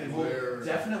 Yeah, it will glare.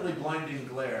 definitely blinding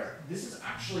glare. This is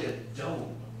actually a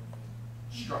dome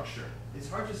structure. It's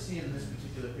hard to see in this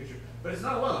particular picture, but it's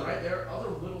not alone, right? There are other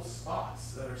little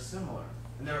spots that are similar,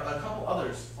 and there are a couple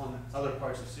others on other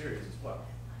parts of Ceres as well.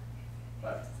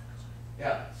 But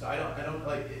yeah, so I don't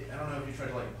know if you tried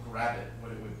to like grab it,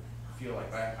 what it would feel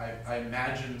like. I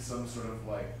imagine some sort of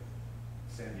like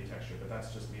sandy texture, but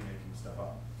that's just me making stuff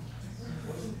up.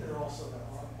 Wasn't there also the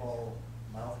oddball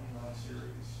mountain on Ceres?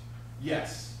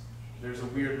 Yes, there's a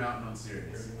weird mountain on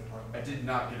Ceres. I did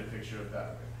not get a picture of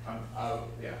that.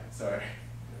 Yeah, sorry.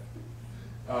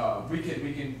 We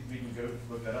can go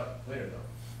look that up later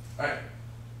though. All right,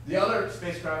 the other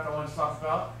spacecraft I want to talk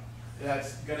about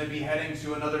that's going to be heading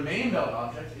to another main belt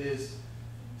object is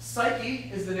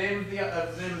Psyche. Is the name of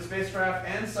the spacecraft,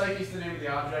 and Psyche is the name of the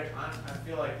object. I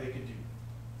feel like they could do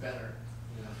better,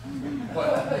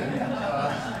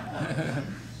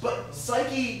 but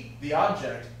Psyche, the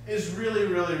object, is really,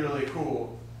 really, really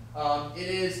cool. It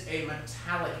is a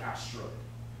metallic asteroid,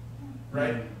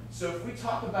 right? So if we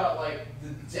talk about like the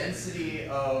density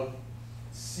of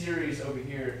Ceres over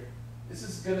here, this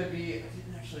is going to be, I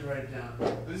didn't actually write it down,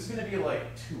 but this is going to be like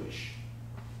 2-ish,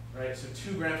 right? So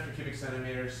 2 grams per cubic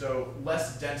centimeter, so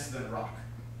less dense than rock,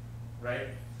 right?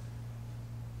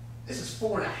 This is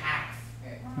 4.5,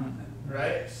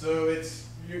 right? So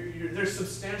there's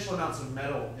substantial amounts of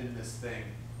metal in this thing.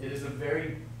 It is a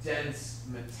very dense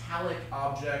metallic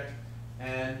object,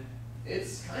 and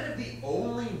it's kind of the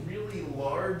only really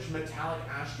large metallic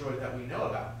asteroid that we know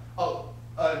about.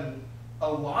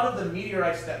 A lot of the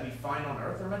meteorites that we find on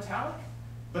Earth are metallic,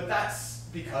 but that's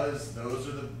because those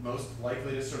are the most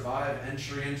likely to survive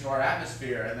entry into our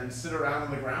atmosphere and then sit around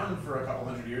on the ground for a couple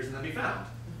hundred years and then be found,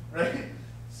 right?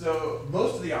 So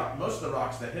most of the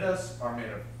rocks that hit us are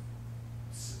made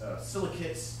of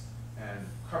silicates and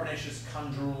carbonaceous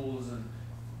chondrules and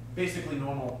basically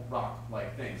normal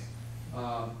rock-like things.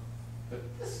 But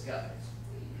this guy is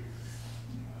weird.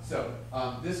 So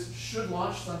this should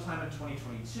launch sometime in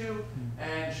 2022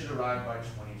 and should arrive by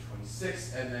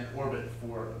 2026 and then orbit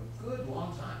for a good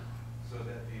long time. So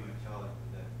that being metallic,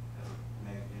 would that have a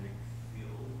magnetic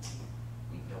field?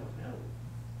 We don't know.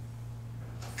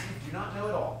 We do not know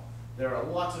at all. There are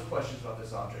lots of questions about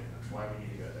this object, and that's why we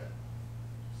need to go there.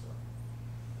 So.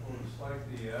 Well, it's like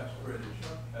the asteroid that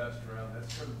Chuck passed around,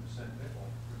 that's 7% nickel,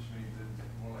 which means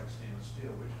it's more like stainless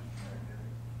steel, which is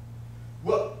magnetic.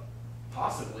 Well,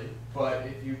 possibly, but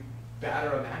if you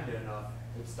batter a magnet enough,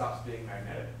 it stops being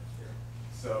magnetic.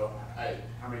 So,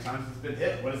 how many times has it been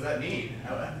hit? What does that mean?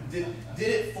 Did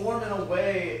it form in a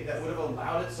way that would have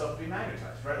allowed itself to be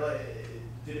magnetized, right? Like,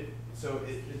 did it? So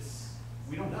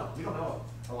We don't know. We don't know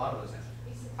a lot of those answers.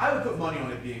 I would put money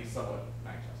on it being somewhat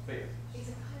magnetized. But yes. Is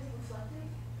it kind of reflective?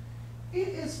 It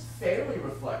is fairly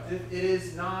reflective. It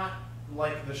is not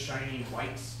like the shiny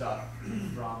white stuff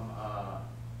from,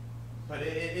 but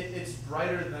it's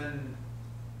brighter than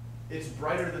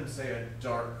say a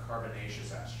dark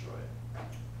carbonaceous asteroid.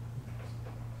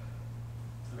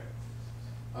 Okay.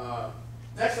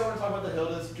 Next, I want to talk about the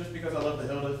Hildas, just because I love the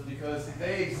Hildas, because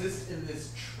they exist in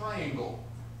this triangle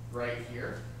right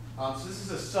here. So this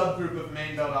is a subgroup of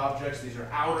main belt objects. These are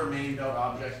outer main belt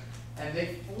objects, and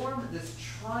they form this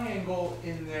triangle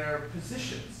in their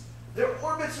positions. Their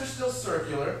orbits are still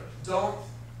circular. Don't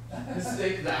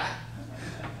mistake that.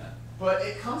 But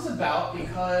it comes about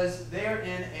because they're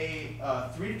in a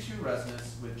 3-to-2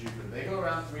 resonance with Jupiter. They go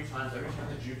around 3 times every time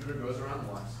that Jupiter goes around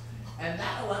once. And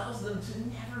that allows them to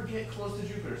never get close to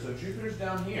Jupiter. So Jupiter's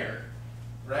down here,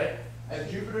 right? As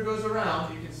Jupiter goes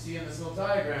around, you can see in this little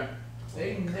diagram,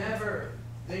 they never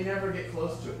get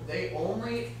close to it.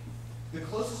 The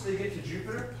closest they get to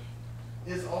Jupiter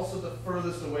is also the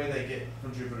furthest away they get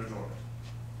from Jupiter's orbit.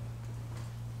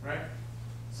 Right?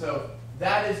 So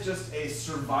that is just a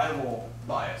survival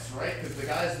bias, right? Because the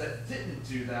guys that didn't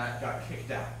do that got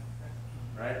kicked out,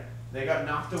 right? They got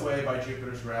knocked away by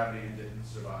Jupiter's gravity and didn't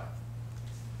survive.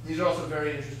 These are also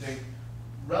very interesting,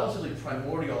 relatively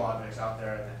primordial objects out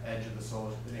there at the edge of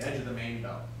the edge of the main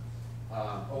belt,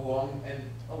 along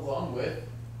with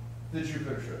the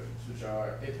Jupiter Trojans, which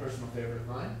are a personal favorite of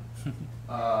mine.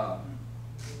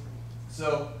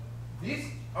 So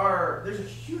there's a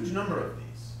huge number of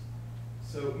these.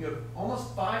 So you have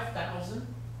almost 5,000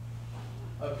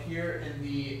 up here in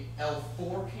the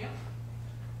L4 camp,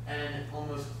 and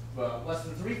almost less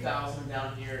than 3,000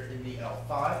 down here in the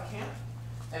L5 camp.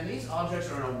 And these objects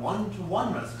are in a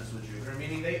 1-to-1 resonance with Jupiter,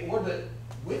 meaning they orbit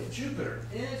with Jupiter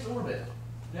in its orbit,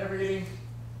 never getting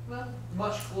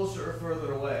much closer or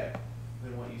further away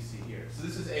than what you see here. So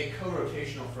this is a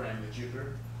co-rotational frame with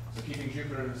Jupiter. So keeping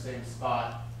Jupiter in the same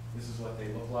spot, this is what they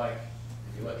look like.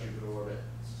 If you let Jupiter orbit,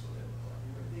 this is what they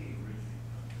look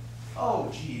like.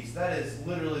 Oh, geez, that is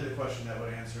literally the question that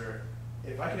would answer.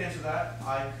 If I could answer that,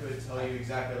 I could tell you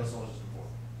exactly how the solar system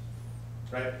formed,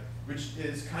 right? Which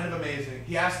is kind of amazing.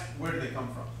 He asked, where do they come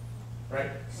from,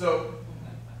 right? So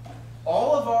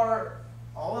all of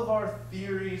our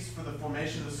theories for the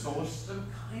formation of the solar system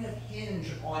kind of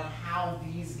hinge on how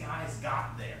these guys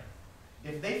got there.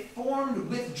 If they formed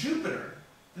with Jupiter,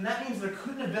 then that means there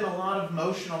couldn't have been a lot of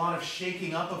motion, a lot of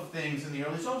shaking up of things in the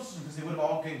early solar system, because they would have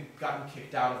all gotten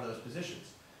kicked out of those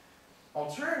positions.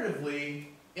 Alternatively,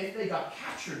 if they got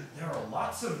captured, there are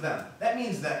lots of them. That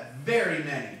means that very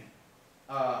many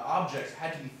objects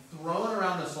had to be thrown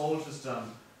around the solar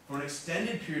system for an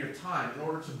extended period of time in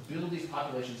order to build these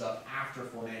populations up after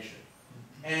formation.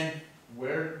 And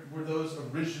where were those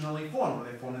originally formed? Were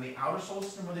they formed in the outer solar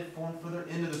system, or were they formed further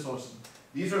into the solar system?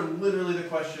 These are literally the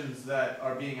questions that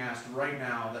are being asked right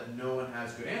now that no one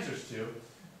has good answers to,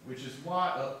 which is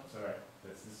why,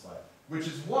 that's this slide. Which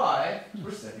is why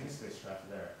we're sending a spacecraft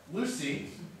there. Lucy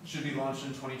should be launched in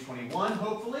 2021,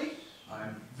 hopefully.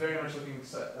 I'm very much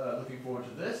looking forward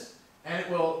to this. And it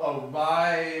will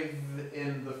arrive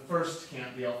in the first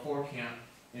camp, the L4 camp,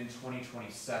 in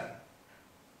 2027.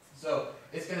 So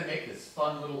it's going to make this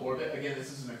fun little orbit. Again,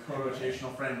 this is in a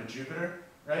co-rotational frame with Jupiter,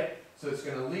 right? So it's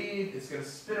going to leave, it's going to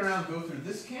spin around, go through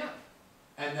this camp,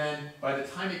 and then by the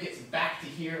time it gets back to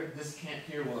here, this camp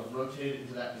here will have rotated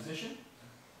into that position.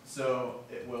 So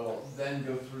it will then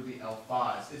go through the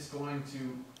L5s. It's going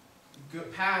to go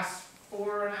past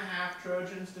 4.5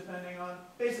 Trojans, depending on,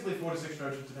 basically 4 to 6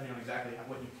 Trojans, depending on exactly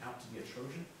what you count to be a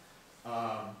Trojan.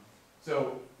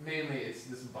 So mainly it's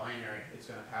this binary. It's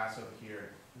going to pass over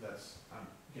here. That's, I'm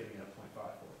giving it a 0.5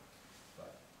 for.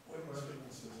 But what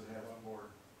instruments does it have on board?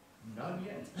 None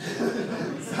yet.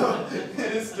 So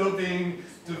it is still being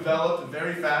developed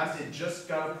very fast. It just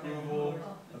got approval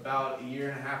about 1.5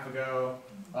 years ago.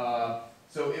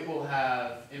 So it will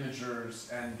have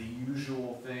imagers and the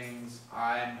usual things.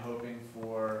 I'm hoping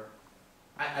for,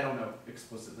 I don't know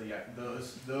explicitly yet.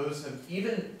 Those have,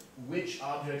 even which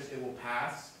objects it will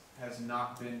pass has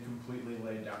not been completely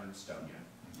laid down in stone yet.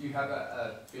 Do you have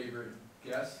a favorite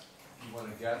guess? You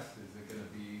want to guess? Is it going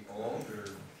to be old,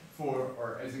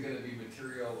 or is it going to be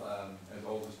material as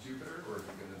old as Jupiter, or is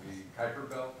it going to be Kuiper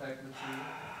Belt type material?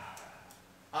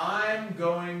 I'm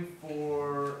going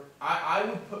for, I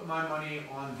would put my money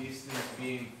on these things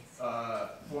being,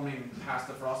 forming past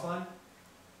the frost line.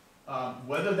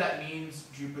 Whether that means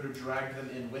Jupiter dragged them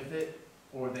in with it,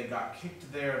 or they got kicked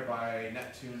there by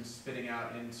Neptune spitting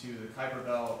out into the Kuiper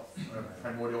Belt, or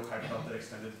primordial Kuiper Belt that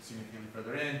extended significantly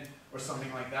further in, or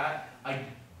something like that.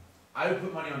 I would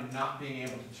put money on not being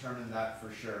able to determine that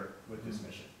for sure with this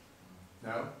mission.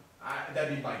 No?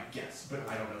 That'd be my guess, but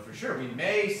I don't know for sure. We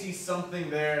may see something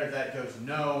there that goes,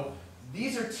 no,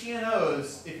 these are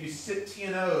TNOs if you sit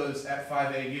TNOs at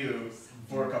 5AU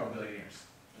for a couple billion years.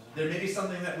 There may be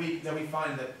something that we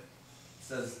find that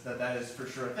says that is for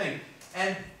sure a thing.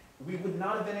 And we would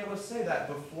not have been able to say that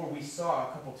before we saw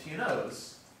a couple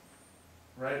TNOs,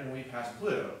 right, when we passed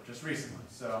Pluto just recently.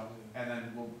 So, and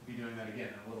then we'll be doing that again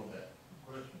in a little bit.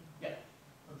 Question? Yeah.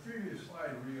 The previous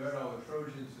slide where you had all the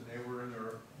Trojans and they were in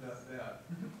their, does that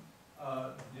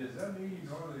mean you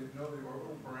know the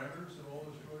orbital parameters of all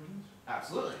those Trojans?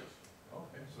 Absolutely.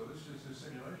 Okay, so this is a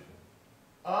simulation.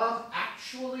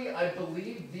 Actually, I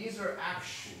believe these are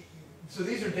so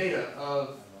these are data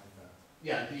of,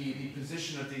 yeah, the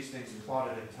position of these things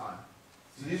plotted in time.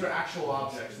 So these are actual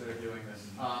objects that are doing this.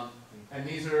 And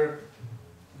these are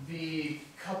the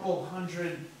couple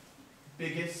hundred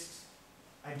biggest,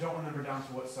 I don't remember down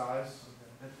to what size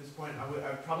at this point. I would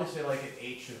probably say like an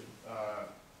H of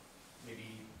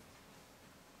maybe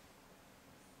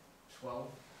 12.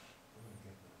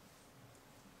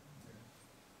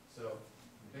 So,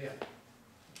 but yeah.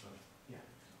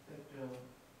 That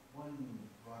one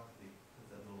rock, they put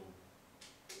that little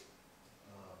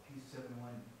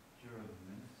P71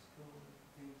 Minuscule, I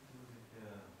think,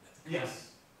 Yes.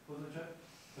 what was it, Chuck?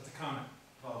 That's a comet.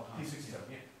 Oh, P67,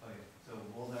 yeah. Oh, yeah, so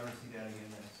we'll never see that again,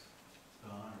 that's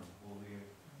gone, or will we?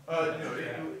 No,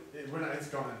 we're not, it's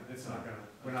gone. It's not gonna,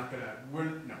 no. It's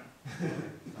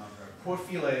not forever. Poor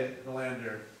Philae, the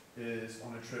lander, is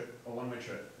on a trip, a one-way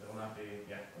trip. It will not be,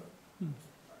 yeah.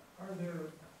 Are there, I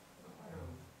don't know,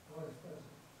 what is present,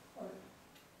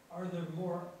 are there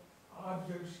more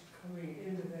objects coming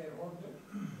into that orbit,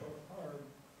 or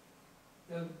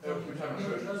does we're talking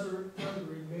about does it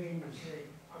remain the same?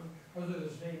 Are there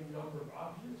the same number of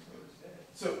objects, or is that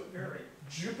So vary?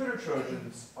 Jupiter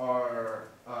Trojans are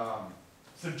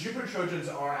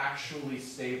actually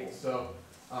stable. So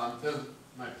those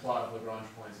my plot of Lagrange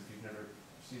points if you've never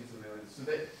seen something like this. So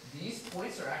that these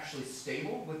points are actually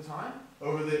stable with time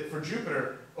for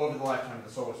Jupiter over the lifetime of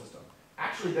the solar system.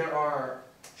 Actually, there are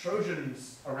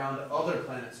Trojans around other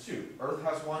planets too. Earth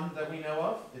has one that we know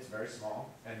of. It's very small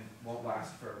and won't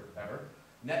last forever.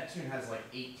 Neptune has like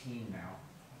 18 now.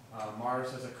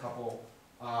 Mars has a couple.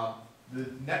 The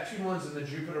Neptune ones and the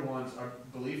Jupiter ones are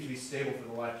believed to be stable for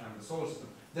the lifetime of the solar system.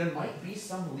 There might be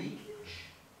some leakage,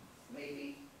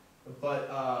 maybe, but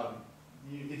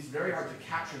it's very hard to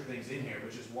capture things in here,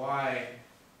 which is why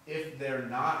if they're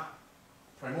not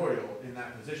primordial in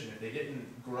that position, if they didn't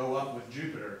grow up with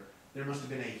Jupiter, there must have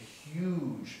been a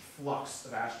huge flux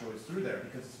of asteroids through there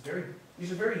because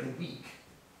these are very weak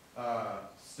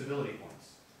stability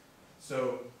points.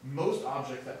 So most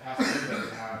objects that pass through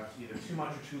there have either too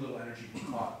much or too little energy to be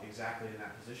caught exactly in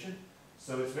that position.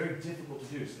 So it's very difficult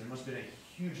to do. So there must have been a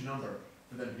huge number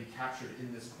for them to be captured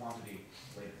in this quantity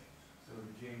later. So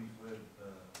James Webb is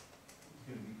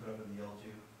going to be put up in the L2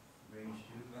 range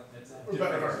too? That's Or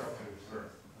better Earth. Okay.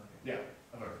 Yeah,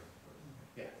 of Earth.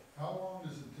 How long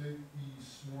does it take these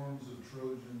swarms of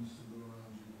Trojans to go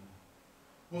around Jupiter?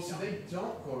 Well, so they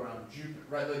don't go around Jupiter,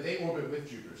 right? Like they orbit with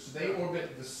Jupiter. So they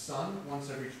orbit the sun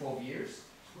once every 12 years.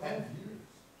 12 years?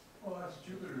 Well, that's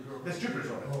Jupiter's orbit. That's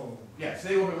Jupiter's orbit. Oh. Yeah, so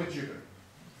they orbit with Jupiter,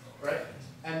 right?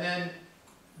 And then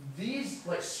these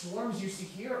like swarms you see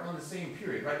here are on the same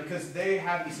period, right? Because they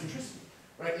have eccentricity,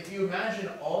 right? If you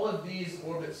imagine all of these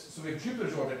orbits, so we have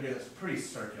Jupiter's orbit here that's pretty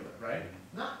circular, right?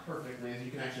 Not perfectly, as you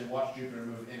can actually watch Jupiter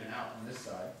move in and out on this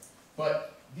side,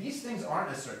 but these things aren't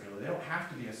as circular. They don't have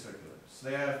to be as circular. So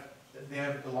they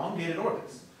have elongated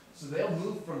orbits. So they'll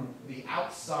move from the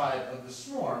outside of the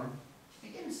swarm to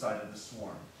the inside of the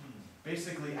swarm.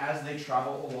 Basically, as they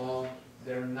travel along,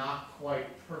 they're not quite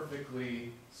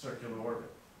perfectly circular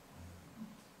orbit.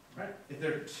 Right? If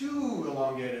they're too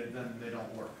elongated, then they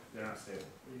don't work. They're not stable.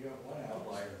 You got one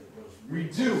outlier that goes. We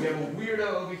do. We have a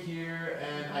weirdo over here,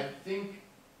 and I think,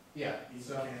 yeah,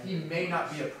 so he may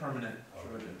not be a permanent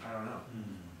Trojan. I don't know.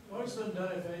 What's been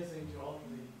done, if anything, to alter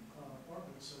the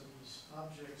orbits of these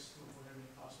objects to avoid any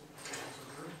possible collisions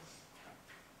with Earth?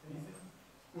 Anything?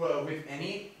 Well, with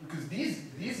any, because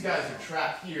these guys are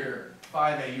trapped here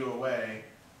 5 AU away,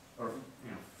 or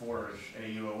 4-ish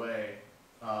AU away.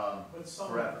 But some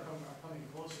Forever. are coming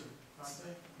closer, aren't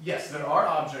they? Yes, there are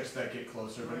objects that get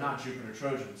closer, but not Jupiter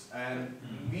Trojans. And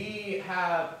we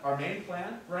have, our main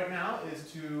plan right now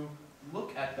is to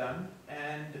look at them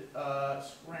and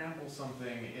scramble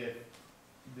something if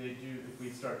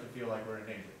we start to feel like we're in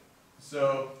danger.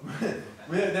 So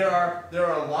there are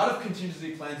a lot of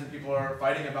contingency plans and people are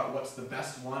fighting about what's the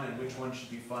best one and which one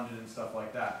should be funded and stuff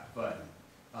like that. But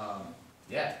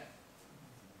Yeah.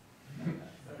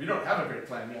 We don't have a great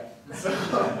plan yet. So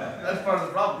that's part of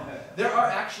the problem. There are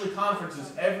actually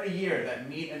conferences every year that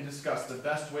meet and discuss the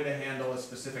best way to handle a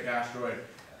specific asteroid.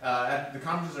 The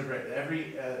conferences are great.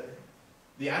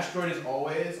 The asteroid is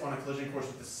always on a collision course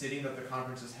with the city that the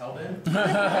conference is held in. So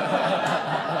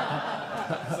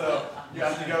you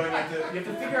have to go and you have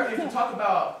to figure out, you have to talk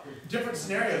about different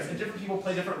scenarios, and different people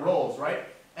play different roles, right?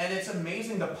 And it's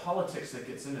amazing the politics that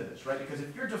gets into this, right? Because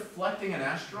if you're deflecting an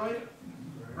asteroid,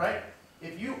 right?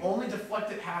 If you only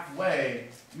deflect it halfway,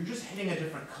 you're just hitting a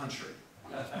different country.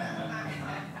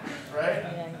 Right?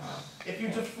 If you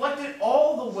deflect it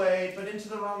all the way, but into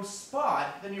the wrong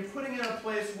spot, then you're putting it in a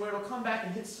place where it'll come back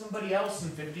and hit somebody else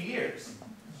in 50 years.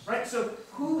 Right? So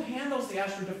who handles the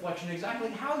asteroid deflection,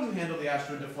 exactly how you handle the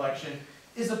asteroid deflection,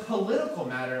 is a political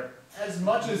matter as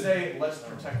much as a let's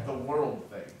protect the world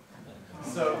thing.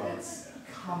 So it's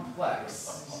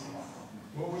complex.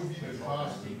 What would be the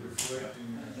cost of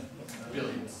deflecting?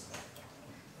 Billions.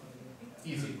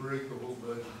 Easy. To break the whole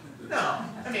budget? No,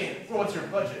 I mean, well, what's your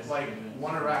budget? Like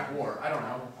one Iraq war? I don't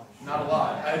know. Not a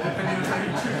lot. Depending on how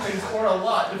you do things, or a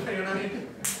lot, depending on how you do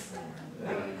things.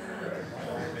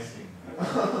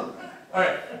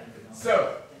 Alright,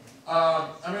 so,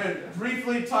 I'm going to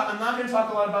briefly talk, I'm not going to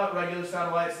talk a lot about regular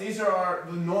satellites. These are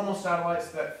the normal satellites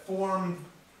that form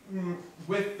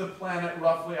with the planet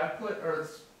roughly. I put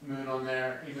Earth's moon on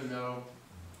there, even though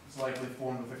it's likely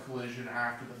formed with a collision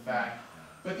after the fact.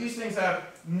 But these things have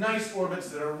nice orbits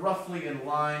that are roughly in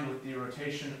line with the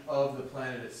rotation of the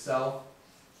planet itself.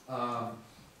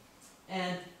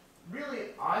 And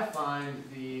really, I find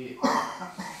the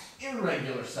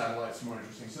irregular satellites more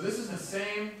interesting. So this is the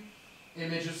same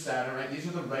image of Saturn, right? These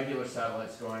are the regular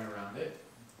satellites going around it.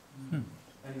 And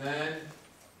then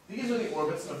these are the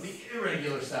orbits of the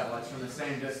irregular satellites from the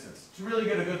same distance. To really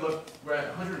get a good look, we're at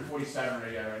 140 Saturn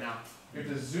radii right now. We have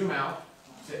to zoom out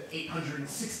to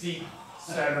 860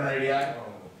 Saturn radii.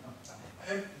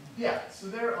 And yeah, so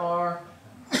there are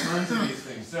tons of these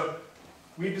things. So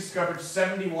we've discovered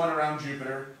 71 around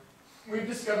Jupiter. We've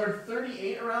discovered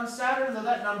 38 around Saturn, though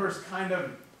that number is kind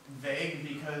of vague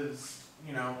because,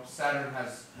 you know, Saturn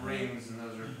has rings and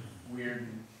those are weird.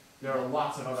 And there are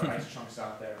lots of other ice chunks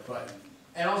out there.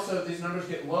 And also these numbers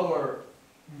get lower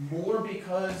more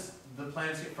because the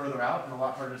planets get further out and a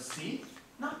lot harder to see,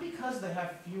 not because they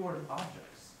have fewer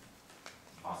objects.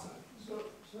 Possible.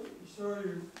 So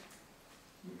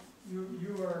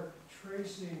you are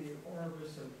tracing the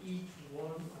orbits of each one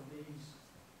of these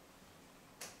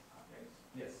objects?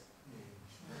 Yes.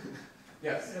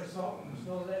 Yes. And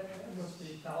so that must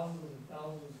be thousands and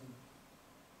thousands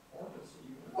of orbits that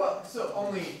you would. Well, so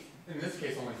only, in this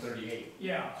case, only 38.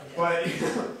 Yeah. But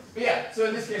yeah, so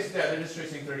in this case, yeah, they're just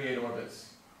tracing 38 orbits.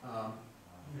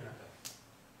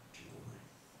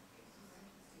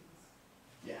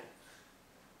 Yeah.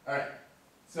 All right.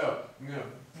 So I'm gonna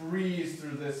breeze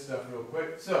through this stuff real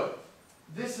quick. So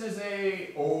this is a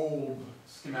old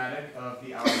schematic of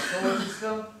the outer solar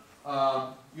system.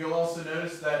 You'll also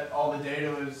notice that all the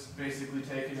data was basically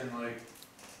taken in like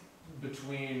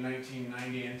between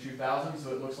 1990 and 2000.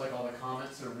 So it looks like all the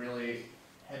comets are really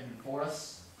heading for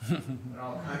us. They're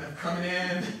all kind of coming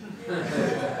in.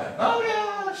 Oh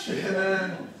gosh! And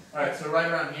then, all right. So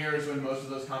right around here is when most of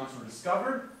those comets were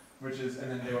discovered. And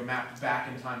then they were mapped back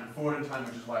in time and forward in time,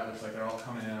 which is why it looks like they're all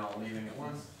coming in and all leaving at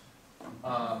once.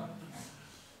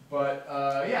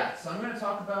 Yeah, so I'm going to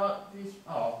talk about these.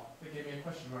 Oh, they gave me a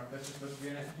question mark. That's just supposed to be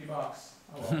an empty box.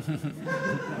 Oh well.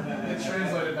 It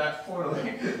translated that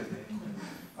poorly.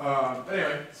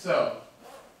 Anyway, so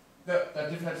that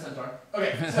didn't have Centaur.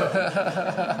 Okay, so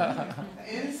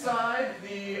inside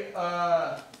the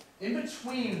in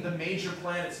between the major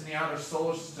planets in the outer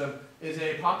solar system is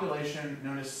a population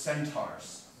known as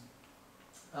centaurs.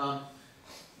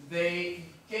 They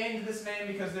gained this name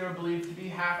because they were believed to be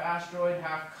half asteroid,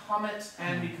 half comet,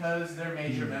 and because their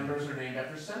major members are named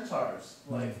after centaurs,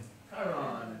 like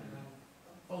Chiron and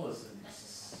Pholus.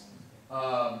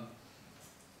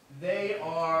 They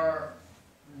have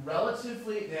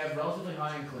relatively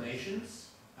high inclinations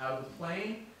out of the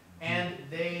plane, and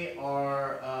they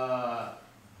are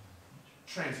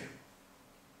transient.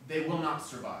 They will not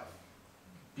survive.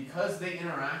 Because they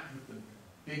interact with the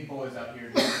big boys out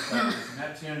here,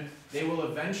 Neptune, they will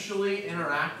eventually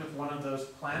interact with one of those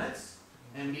planets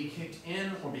and be kicked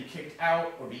in, or be kicked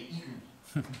out, or be eaten.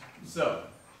 So,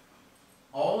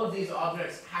 all of these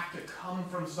objects have to come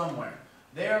from somewhere.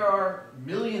 They are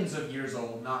millions of years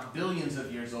old, not billions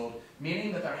of years old,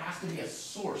 meaning that there has to be a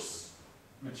source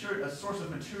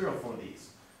of material for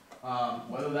these.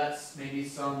 Whether that's maybe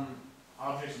some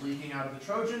objects leaking out of the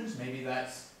Trojans, maybe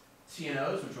that's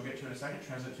TNOs, which we'll get to in a second,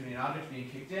 transient tuning objects being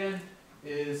kicked in,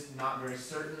 is not very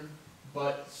certain,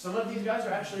 but some of these guys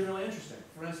are actually really interesting.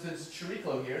 For instance,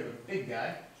 Chiriclo here, the big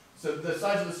guy, so the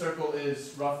size of the circle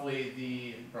is roughly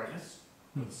the brightness,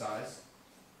 or the size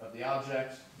of the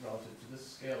object relative to this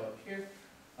scale up here.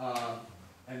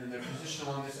 And then their position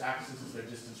along this axis is their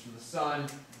distance from the sun,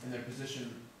 and their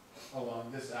position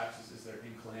along this axis is their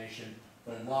inclination.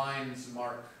 The lines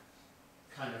mark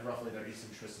kind of roughly their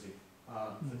eccentricity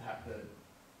that have to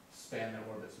span their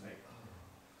orbits make.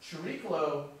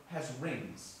 Chiriclo has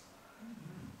rings.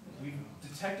 We've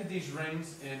detected these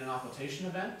rings in an occultation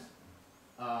event,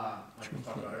 like we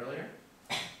talked about earlier,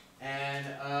 and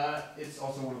it's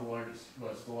also one of the largest,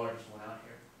 well, it's the largest one out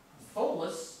here.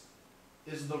 Pholus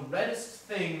is the reddest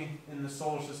thing in the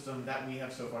solar system that we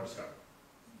have so far discovered.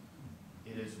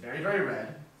 It is very, very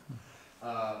red.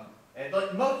 And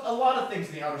like a lot of things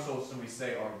in the outer solar system we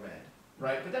say are red,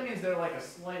 right? But that means they're like a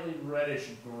slightly reddish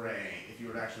gray if you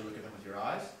were to actually look at them with your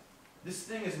eyes. This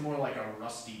thing is more like a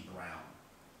rusty brown.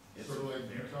 It's Sort of like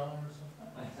Utah or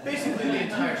something? basically the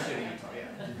entire state of Utah, yeah.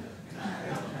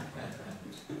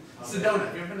 Sedona,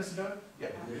 have you ever been to Sedona? Yeah.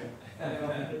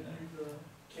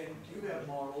 Do you have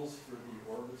models for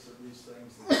the orbits of these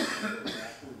things that are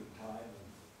exactly the time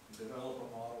and develop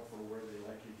a model for where they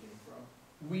likely came from?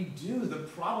 We do. The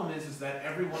problem is that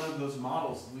every one of those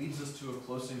models leads us to a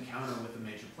close encounter with a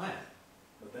major planet.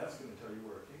 But that's going to tell you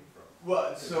where it came from.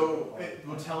 Well, so it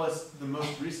will tell us the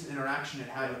most recent interaction it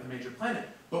had with a major planet.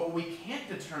 But what we can't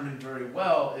determine very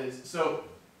well is, so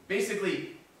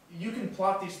basically, you can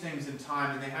plot these things in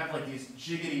time, and they have like these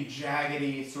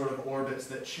jiggity-jaggedy sort of orbits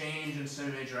that change in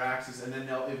semi-major axes, and then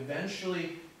they'll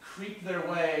eventually creep their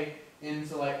way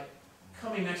into like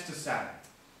coming next to Saturn,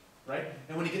 right?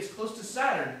 And when it gets close to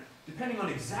Saturn, depending on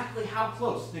exactly how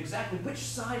close and exactly which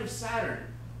side of Saturn,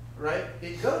 right,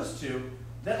 it goes to,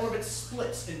 that orbit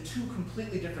splits in two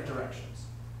completely different directions.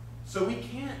 So we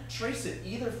can't trace it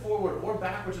either forward or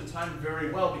backwards in time very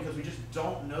well because we just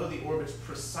don't know the orbits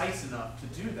precise enough to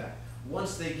do that.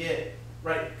 Once they get,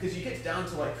 right, because you get down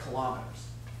to like kilometers,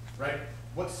 right?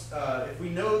 What's, if we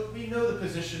know the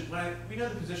position, we know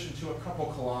the position to a couple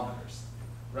kilometers,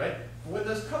 right? When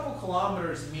those couple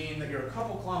kilometers mean that you're a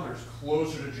couple kilometers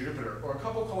closer to Jupiter or a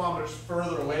couple kilometers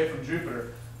further away from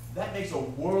Jupiter, that makes a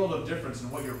world of difference in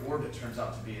what your orbit turns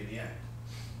out to be in the end,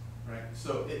 right?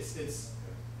 So it's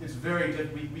very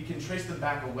different. We can trace them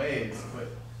back a ways, but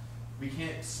we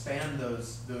can't span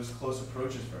those close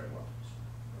approaches very well.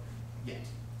 Yet.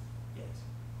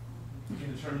 We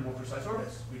can determine more precise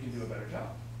orbits. We can do a better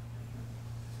job.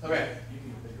 Okay. You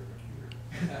need a bigger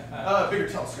computer. Bigger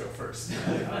telescope first.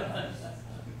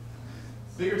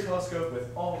 Bigger telescope with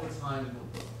all the time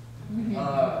in the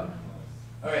world.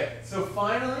 Okay, so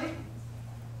finally,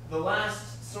 the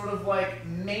last sort of like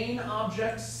main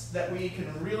objects that we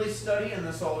can really study in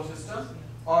the solar system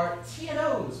are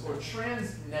TNOs, or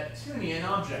trans-Neptunian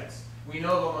objects. We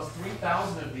know of almost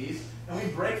 3,000 of these, and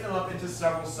we break them up into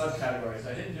several subcategories.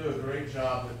 I didn't do a great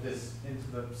job with this into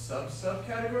the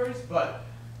subcategories, but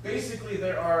basically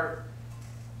there are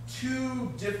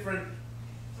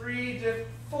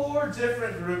four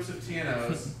different groups of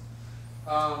TNOs.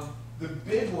 The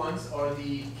big ones are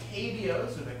the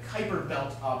KBOs, or the Kuiper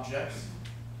Belt objects.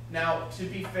 Now, to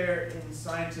be fair, in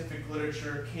scientific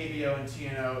literature, KBO and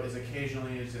TNO is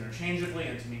occasionally used interchangeably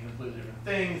and to mean completely different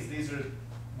things. These are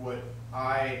what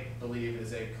I believe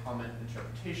is a common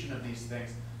interpretation of these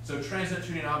things. So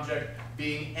trans-Neptunian object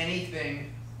being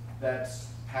anything that's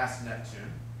past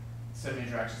Neptune,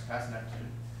 semi-major axis past Neptune.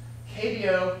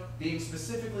 KBO being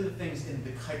specifically the things in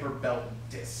the Kuiper Belt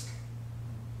disk.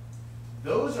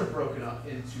 Those are broken up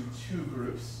into two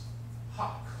groups: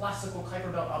 hot classical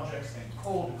Kuiper Belt objects and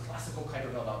cold classical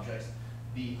Kuiper Belt objects.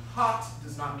 The hot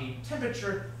does not mean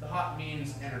temperature, the hot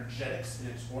means energetics in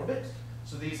its orbit.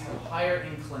 So these have higher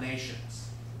inclinations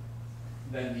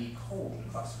than the cold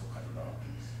classical Kuiper Belt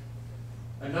objects.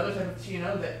 Another type of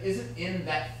TNO that isn't in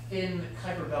that thin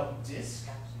Kuiper Belt disk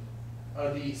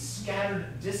are the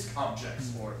scattered disk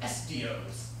objects, or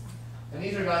SDOs. And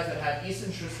these are guys that have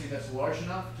eccentricity that's large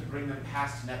enough to bring them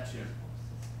past Neptune.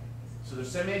 So their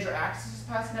semi-major axis is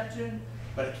past Neptune,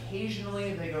 but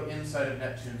occasionally they go inside of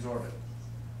Neptune's orbit.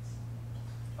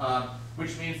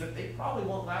 Which means that they probably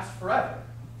won't last forever.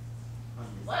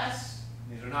 Unless,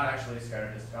 these are not actually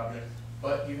scattered disk objects,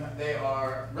 but they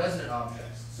are resonant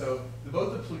objects. So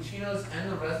both the Plutinos and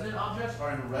the resonant objects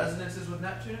are in resonances with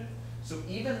Neptune. So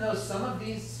even though some of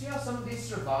these, see how some of these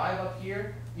survive up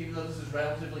here, even though this is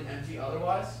relatively empty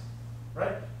otherwise,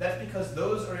 right? That's because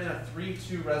those are in a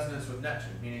 3-2 resonance with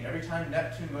Neptune, meaning every time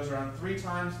Neptune goes around 3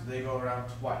 times, they go around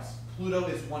twice. Pluto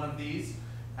is one of these.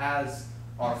 as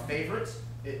our favorite,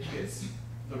 it gets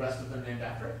the rest of them named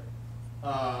after it.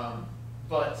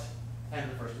 And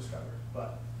the first discoverer.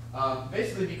 But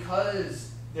basically,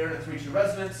 because they're in a 3-2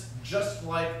 resonance, just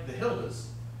like the Hildas,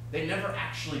 they never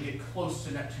actually get close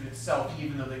to Neptune itself,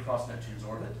 even though they cross Neptune's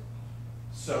orbit.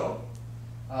 So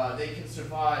they can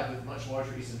survive with much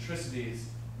larger eccentricities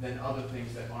than other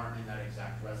things that aren't in that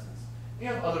exact resonance. You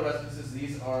have other resonances.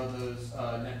 These are those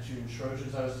Neptune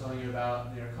Trojans I was telling you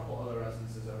about. There are a couple other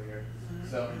resonances over here.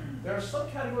 So there are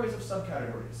subcategories of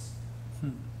subcategories.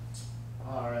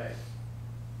 All right.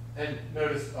 And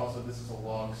notice also this is a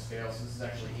log scale, so this is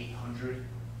actually 800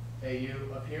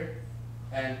 AU up here.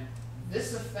 And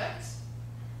this effect,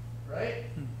 right,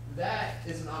 that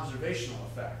is an observational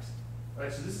effect.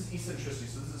 Right, so this is eccentricity,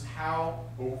 so this is how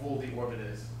oval the orbit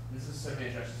is. This is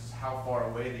semi-major axis, this is how far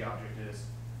away the object is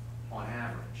on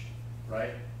average,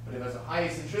 right? But if it has a high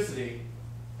eccentricity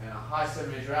and a high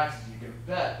semi-major axis, you can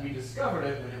bet we discovered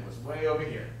it when it was way over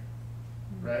here,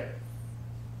 right?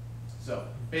 So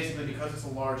basically, because it's a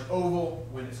large oval,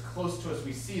 when it's close to us,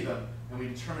 we see them, and we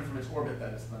determine from its orbit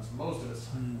that it spends most of its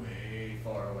time way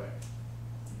far away.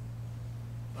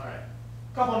 All right,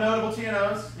 a couple of notable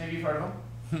TNOs, maybe you've heard of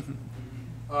them.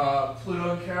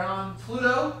 Pluto and Charon.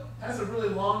 Pluto has a really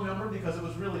long number because it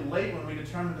was really late when we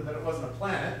determined that it wasn't a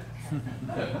planet.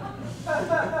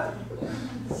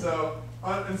 So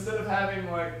instead of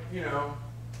having, like, you know,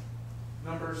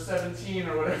 number 17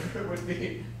 or whatever it would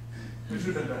be, which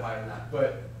would have been a bit higher than that,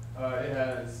 but it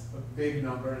has a big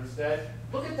number instead.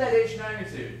 Look at that H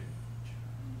magnitude.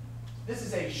 This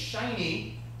is a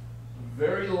shiny,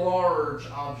 very large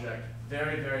object,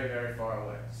 very, very, very far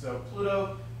away. So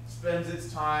Pluto spends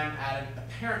its time at an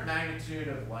apparent magnitude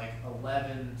of like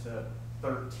 11 to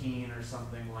 13 or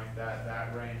something like that,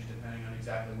 that range, depending on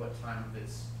exactly what time of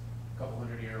its couple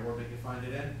hundred-year orbit you find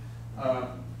it in.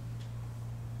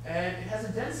 And it has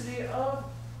a density of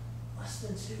less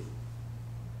than 2.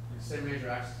 The same major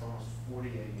axis of almost 40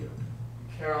 AU. And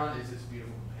Charon is its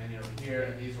beautiful companion over here,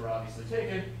 and these were obviously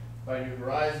taken by New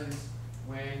Horizons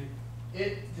when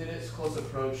it did its close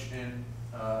approach in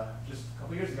just a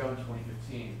couple years ago in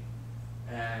 2015.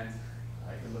 And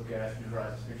I could look at New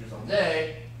Horizons pictures all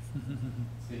day.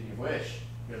 Speaking of which,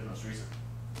 here's the most recent.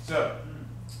 So,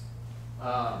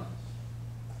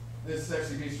 this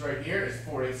sexy piece right here is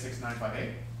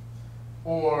 486958.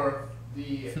 Or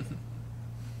it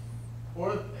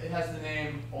has the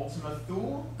name Ultima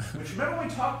Thule, which remember when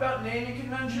we talked about naming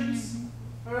conventions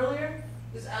earlier?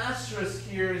 This asterisk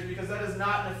here is because that is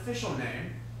not an official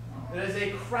name. It is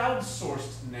a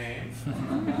crowdsourced name,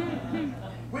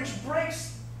 which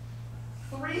breaks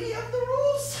 3 of the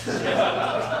rules.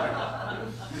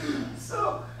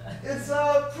 So it's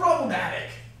problematic.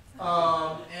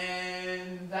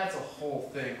 And that's a whole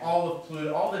thing. All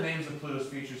the names of Pluto's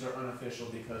features are unofficial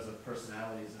because of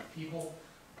personalities of people.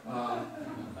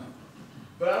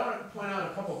 But I want to point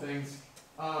out a couple things.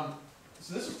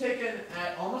 So this was taken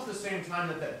at almost the same time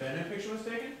that that Bennu picture was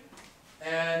taken,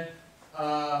 and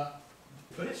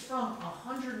but it's from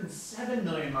 107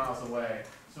 million miles away.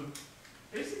 So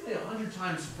basically 100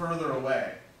 times further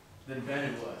away than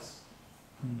Bennu was.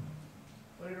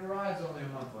 But it arrives only a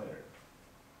month later.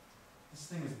 This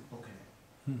thing is booking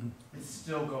it. It's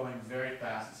still going very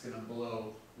fast. It's going to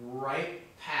blow right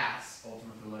past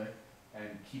Ultima Thule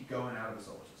and keep going out of the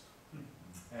solar system.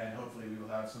 And hopefully we will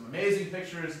have some amazing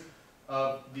pictures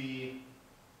of the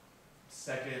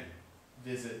second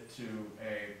visit to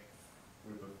a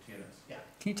group of TNOs. Yeah.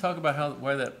 Can you talk about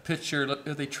why that picture,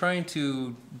 are they trying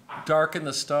to darken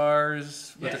the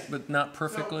stars, Yes. but not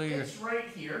perfectly? So it's right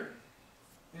here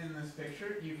in this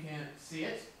picture. You can't see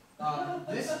it.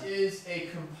 This is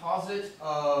a composite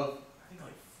of, I think,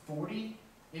 like 40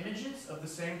 images of the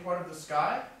same part of the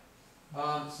sky.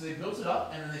 So they built it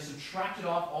up and then they subtracted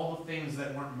off all the things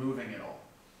that weren't moving at all.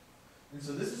 And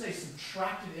so this is a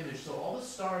subtracted image. So all the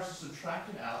stars are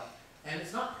subtracted out, and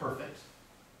it's not perfect.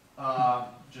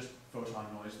 Just photon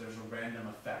noise. There's a random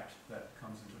effect that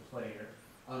comes into play here.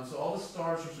 So all the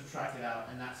stars are subtracted out,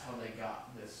 and that's how they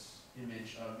got this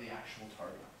image of the actual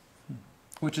target.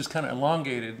 Which is kind of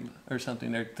elongated or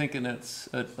something. They're thinking it's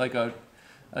like a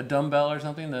dumbbell or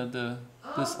something,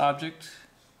 this object?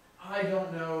 I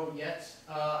don't know yet.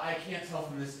 I can't tell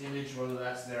from this image whether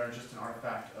that's there or just an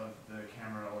artifact of the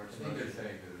camera or I think they're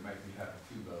saying that it might be having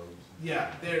 2 lobes.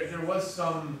 Yeah, there was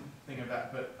some thing of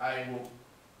that, but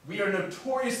we are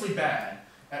notoriously bad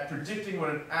at predicting what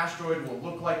an asteroid will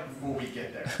look like before we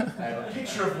get there. I have a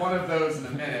picture of one of those in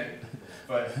a minute,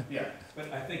 but yeah.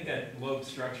 But I think that lobe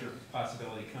structure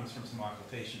possibility comes from some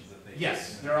occultations that they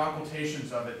Yes, there are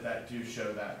occultations of it that do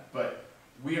show that, but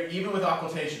We are, even with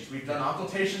occultations, we've done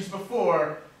occultations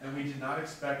before, and we did not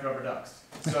expect rubber ducks.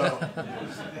 So,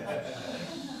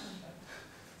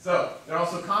 so there are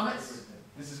also comets.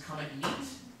 This is comet Neat,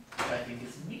 which I think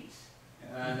is neat.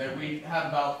 And then we have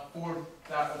about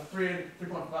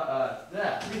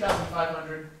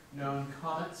 3,500 known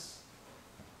comets.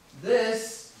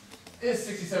 This is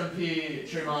 67P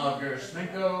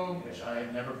Churyumov-Gerasimenko, which I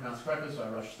never pronounced correctly, so I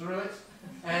rushed through it.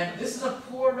 And this is a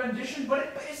poor rendition, but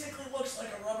it basically looks like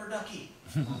a rubber ducky.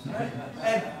 Right?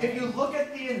 And if you look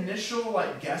at the initial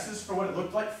guesses for what it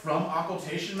looked like from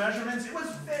occultation measurements, it was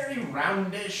very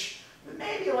roundish,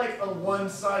 maybe like a one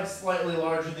side slightly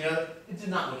larger than the other. It did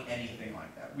not look anything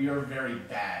like that. We are very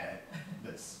bad at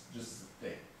this, just the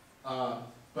thing.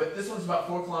 But this one's about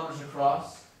 4 kilometers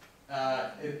across.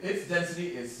 Its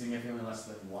density is significantly less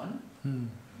than 1.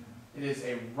 It is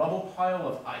a rubble pile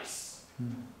of ice.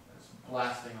 It's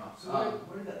blasting off. So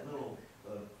where did that little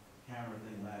camera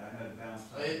thing land? I know it bounced.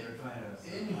 They're trying to.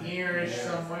 In here-ish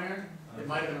somewhere. It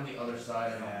might have been on the other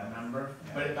side, I don't remember.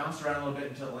 Yeah. But it bounced around a little bit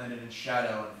until it landed in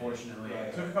shadow, unfortunately. Right.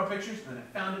 I took a couple pictures, and then it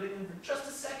found it again for just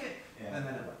a second, Yeah. and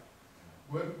then it left.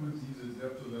 What would be the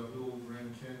depth of that little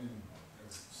Grand Canyon?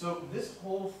 So this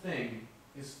whole thing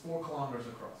is 4 kilometers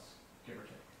across, give or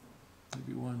take.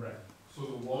 Maybe one. Right. So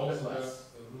the walls of bit that less.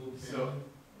 little So-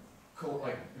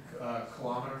 canyon,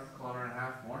 Kilometer and a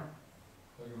half more.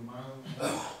 like a mile?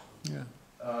 Yeah.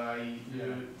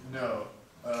 No.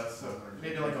 So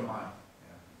maybe like a mile.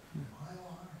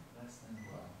 Less than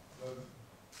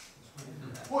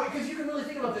Well, because you can really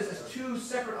think about this as 2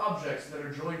 separate objects that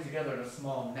are joined together in a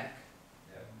small neck,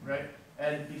 right?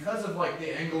 And because of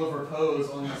the angle of repose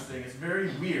on this thing, it's very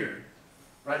weird,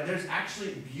 right? There's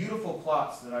actually beautiful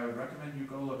plots that I would recommend you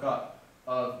go look up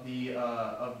of the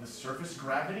surface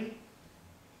gravity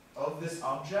of this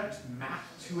object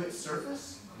mapped to its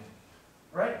surface,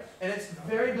 right? And it's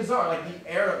very bizarre.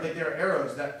 There are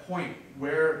arrows that point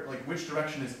where which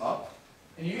direction is up.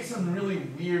 And you get some really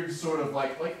weird sort of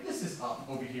like this is up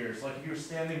over here. So if you were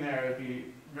standing there, it'd be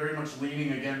very much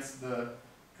leaning against the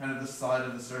kind of the side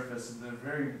of the surface, and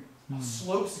the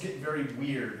slopes get very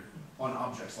weird on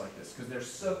objects like this because they're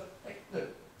so look,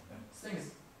 this thing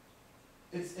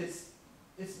is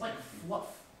it's like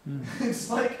fluff. It's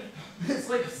like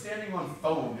standing on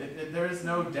foam. There is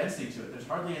no density to it. There's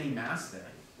hardly any mass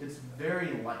there. It's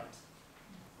very light.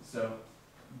 So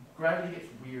gravity gets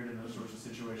weird in those sorts of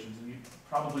situations, and you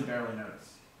probably barely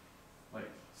notice.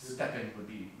 Stepping would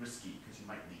be risky because you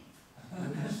might leave.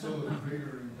 There's still a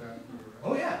greater impact.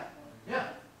 Oh yeah,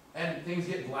 yeah. And things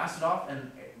get blasted off,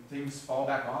 and things fall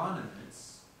back on, and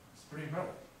it's pretty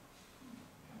incredible.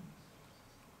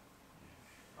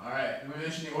 All right, we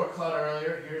mentioned the Oort cloud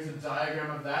earlier. Here's a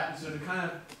diagram of that. And so to kind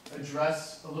of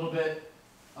address a little bit,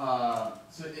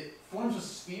 so it forms a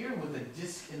sphere with a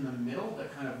disk in the middle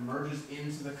that kind of merges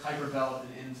into the Kuiper belt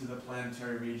and into the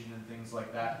planetary region and things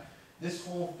like that. This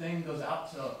whole thing goes out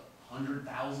to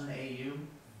 100,000 AU,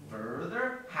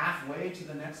 further, halfway to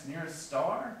the next nearest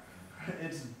star.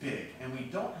 It's big, and we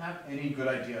don't have any good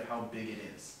idea of how big it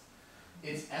is.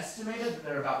 It's estimated that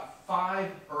there are about 5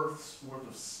 Earths worth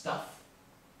of stuff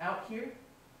out here,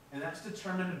 and that's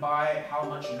determined by how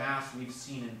much mass we've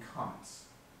seen in comets.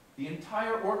 The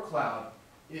entire Oort cloud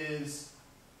is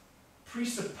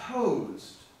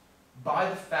presupposed by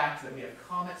the fact that we have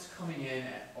comets coming in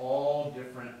at all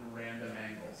different random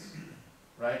angles,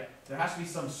 right? There has to be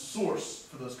some source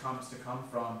for those comets to come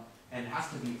from, and it has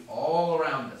to be all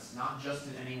around us, not just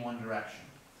in any one direction.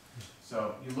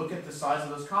 So you look at the size of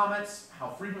those comets, how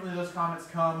frequently those comets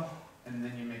come, and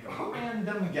then you make a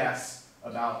random guess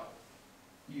about,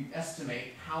 you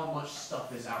estimate how much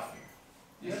stuff is out here.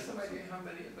 Do you have some idea how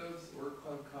many of those Oort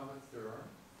cloud comets there are?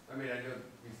 I mean, I know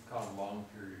we call them long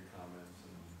period comets.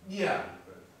 Yeah.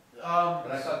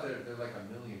 But I thought they're like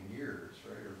 1 million years,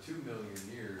 right? Or 2 million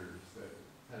years, that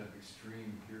kind of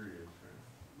extreme periods, right?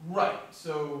 Right.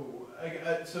 So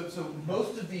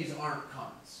most of these aren't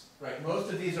comets, right?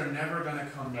 Most of these are never going to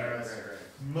come near us.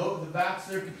 Right. The bats,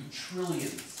 there could be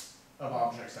trillions of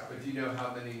objects out there. But do you know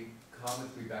how many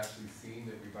comets we've actually seen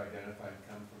that we've identified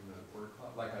come from the Oort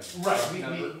cloud? Like a Right.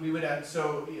 number? We would have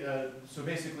so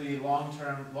basically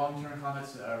long-term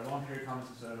comets or long period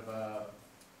comets is sort of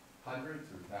Hundreds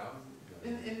or thousands?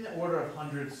 in the order of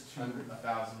hundreds to 1,000 or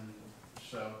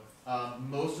so.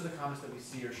 Most of the comets that we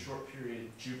see are short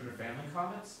period Jupiter family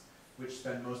comets, which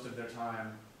spend most of their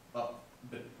time up,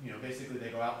 but basically they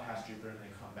go out past Jupiter and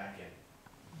they come back in.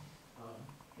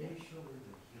 Can you show where the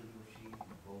helium sheet and the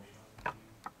bow shot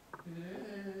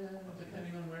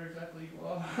Depending on where exactly you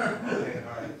are. Okay,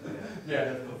 all right. Yeah.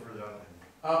 Let's go further up.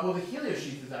 Well, the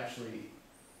heliosheath is actually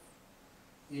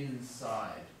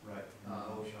inside. Right, and the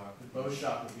bow shock. The bow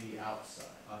shock would be outside.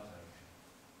 Outside.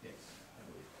 Yes, I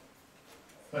believe.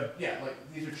 But yeah, like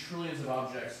these are trillions of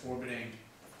objects orbiting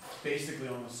basically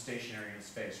almost stationary in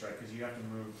space, right? Because you have to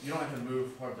move, you don't have to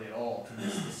move hardly at all to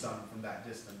miss the sun from that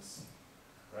distance,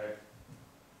 right?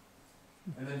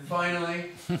 And then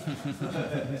finally,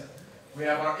 we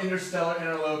have our interstellar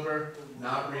interloper,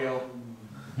 not real.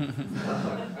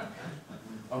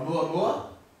 Oumuamua.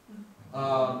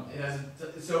 It has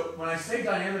so when I say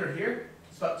diameter here,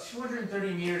 it's about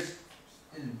 230 meters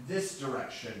in this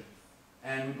direction,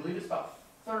 and we believe it's about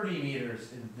 30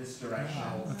 meters in this direction,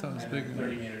 Wow, I thought it was and bigger.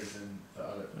 30 meters in the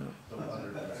other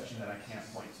direction that I can't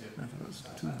point to. I thought it was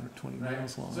 220 Right.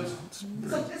 miles long. So It's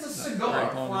it's a cigar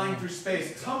very long. flying through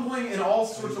space, tumbling in all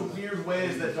sorts of weird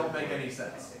ways that don't make any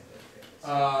sense.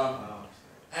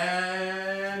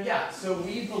 And yeah, so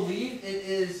we believe it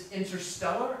is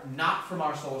interstellar, not from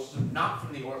our solar system, not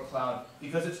from the Oort cloud,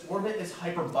 because its orbit is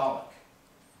hyperbolic.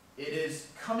 It is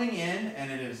coming in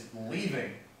and it is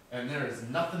leaving, and there is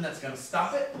nothing that's going to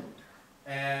stop it,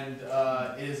 and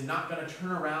it is not going to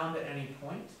turn around at any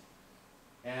point,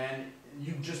 and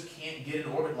you just can't get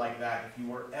an orbit like that if you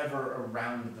were ever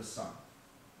around the sun.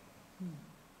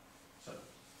 So,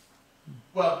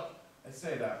 well, I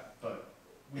say that, but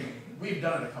we've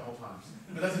done it a couple times,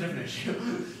 but that's a different issue.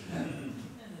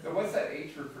 So what's that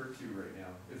H referred to right now?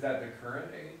 Is that the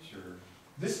current H or?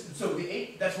 So the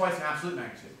H, that's why it's an absolute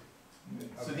magnitude.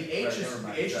 So the H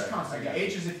is constant. The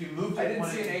H is if you move to I didn't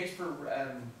one. see an H for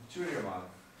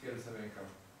Chatelain. Chatelain.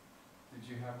 Did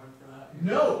you have one for that?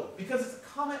 No, because it's a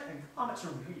comet, and comets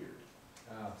are weird.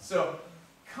 Oh, So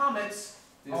comets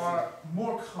this are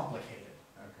more complicated.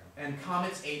 okay. And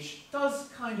comet's H does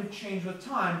kind of change with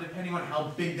time depending on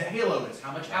how big the halo is,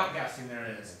 how much outgassing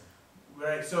there is.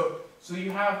 Right? So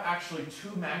you have actually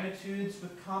two magnitudes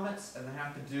with comets, and they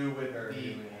have to do with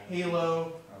the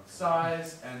halo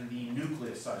size and the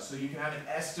nucleus size. So you can have an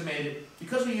estimated,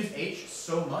 because we use H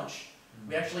so much,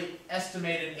 we actually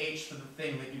estimate an H for the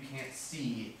thing that you can't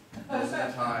see most of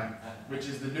the time, which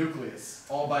is the nucleus,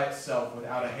 all by itself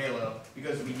without a halo,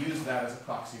 because we use that as a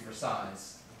proxy for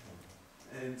size.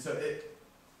 And so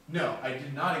no, I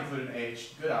did not include an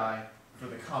H, good eye, for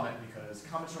the comet, because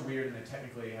comets are weird and they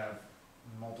technically have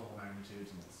multiple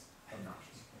magnitudes and it's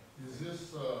obnoxious. Is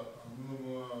this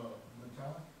Oumuamua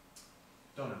metallic?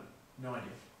 Don't know, no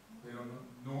idea. They don't know,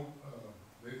 no,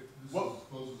 this is Well- as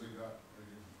close as they got right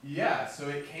here. Yeah, so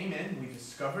it came in, we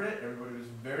discovered it, everybody was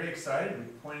very excited, we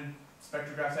pointed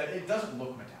spectrographs at it. It doesn't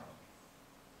look metallic.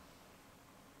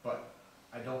 But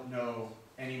I don't know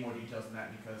any more details than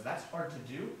that because that's hard to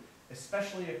do,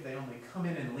 especially if they only come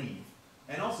in and leave.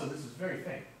 And also, this is very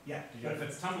faint. Yeah, did you But if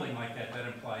it's tumbling like that, that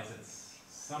implies it's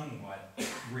somewhat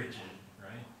rigid,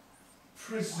 right?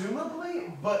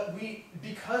 Presumably, but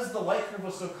because the light curve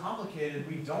was so complicated,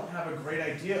 we don't have a great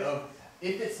idea of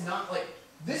if it's not like,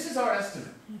 this is our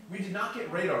estimate. We did not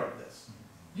get radar of this.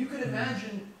 You could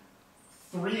imagine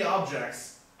 3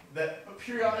 objects that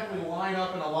periodically line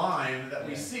up in a line that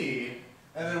we see,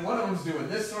 and then one of them's doing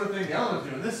this sort of thing, the other one's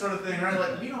doing this sort of thing, right?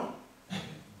 Like, we don't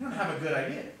have a good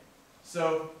idea.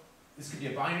 So, this could be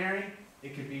a binary,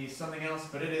 it could be something else,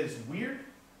 but it is weird,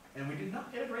 and we did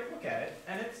not get a great look at it,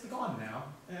 and it's gone now,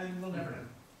 and we'll never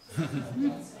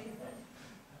know.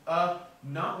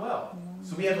 Not well.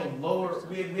 So we have a lower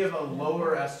wave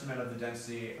of the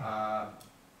density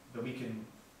that we can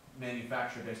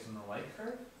manufacture based on the light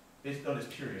curve, based on this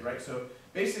period, right? So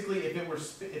basically, if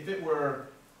it were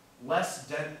less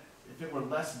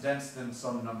dense than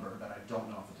some number that I don't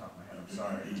know off the top of my head, I'm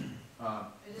sorry.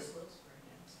 It just looks very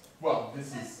dense. Well,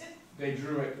 they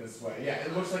drew it this way. Yeah,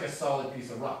 it looks like a solid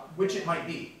piece of rock, which it might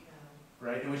be,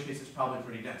 right? In which case, it's probably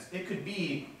pretty dense. It could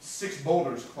be 6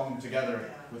 boulders clung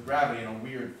together with gravity in a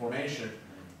weird formation.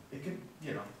 It could,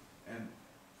 and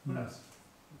who knows?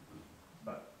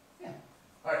 But yeah,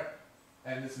 all right.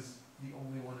 And this is the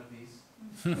only one of these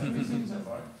that we've seen so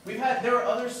far. There are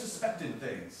other suspected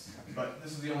things, but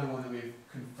this is the only one that we've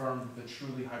confirmed with a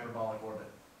truly hyperbolic orbit.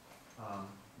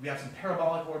 We have some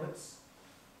parabolic orbits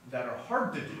that are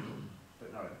hard to do,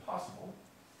 but not impossible.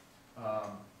 But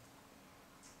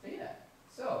yeah,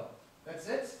 so that's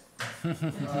it. Thank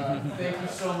you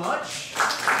so much.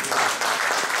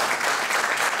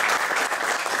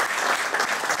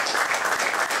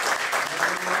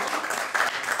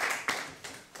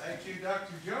 Thank you,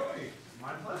 Dr. Joey.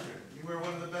 My pleasure. You were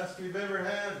one of the best we've ever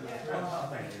had. Oh,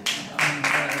 thank you.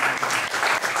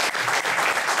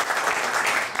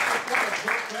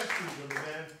 Quick question for the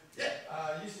man.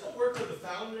 You still work with the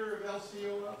founder of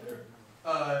LCO out there?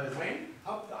 Wayne?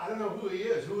 I don't know who he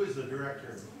is. Who is the director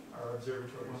of our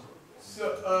observatory?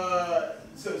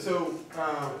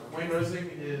 Wayne Rosing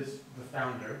is the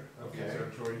founder of the Okay.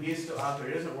 observatory. He is still out there.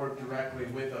 He doesn't work directly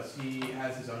with us. He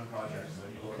has his own projects that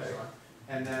he works Okay. on.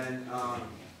 And then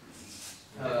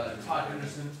Todd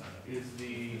Henderson is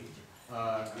the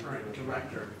current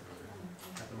director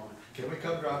at the moment. Can we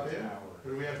come drop in?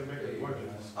 Or do we have to make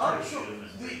appointments? Sure.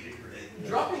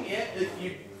 Dropping in,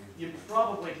 you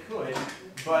probably could,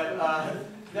 but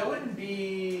that wouldn't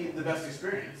be the best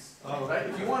experience. Oh. Right?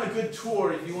 If you want a good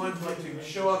tour, if you want to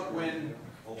show up when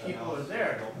people are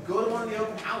there, go to one of the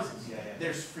open houses.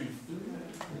 There's free food.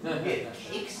 You get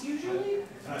cakes usually.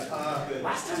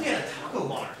 Last time we had a taco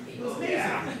bar. It was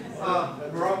amazing.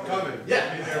 We're all coming.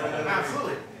 Yeah,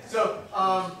 absolutely. So,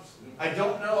 I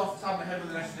don't know off the top of my head what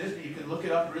the next one is, but you can look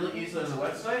it up really easily on the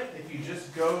website. If you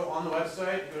just go on the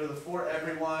website, go to the For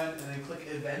Everyone, and then click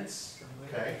Events,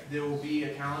 Okay. there will be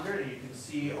a calendar, and you can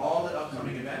see all the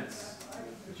upcoming events.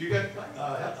 You got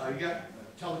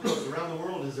telescopes around the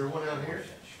world. Is there one out here?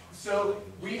 So,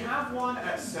 we have one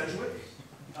at Sedgwick,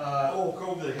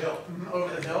 Over the hill.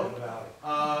 over the hill.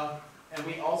 And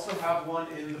we also have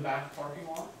one in the back parking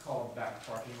lot, called Back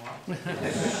Parking Lot.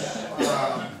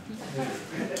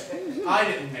 I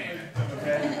didn't name it,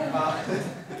 okay?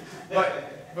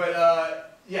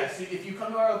 Yeah, so if you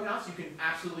come to our open house, you can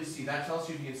absolutely see that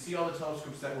telescope. You can see all the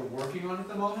telescopes that we're working on at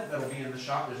the moment. That'll be in the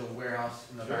shop. There's a warehouse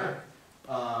in the back.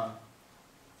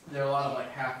 There are a lot of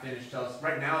like half-finished telescopes.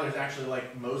 Right now, there's actually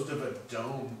like most of a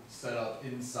dome set up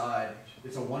inside.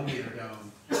 It's a 1-meter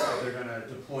dome that they're going to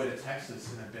deploy to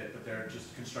Texas in a bit, but they're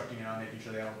just constructing it out, making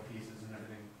sure they have all the pieces and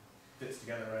everything fits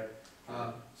together, right?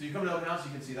 So you come to open house,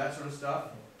 you can see that sort of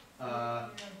stuff.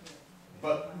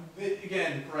 But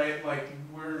again, right, like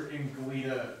we're in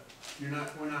Galita,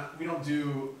 we don't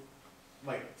do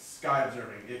like sky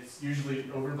observing. It's usually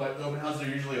over by, the open houses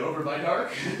are usually over by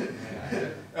dark.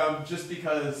 Just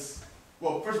because,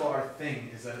 well, first of all, our thing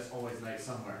is that it's always night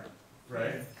somewhere,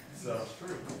 right? So, That's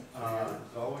true.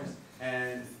 It's always,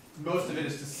 and most of it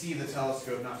is to see the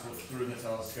telescope, not to look through the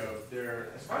telescope. There,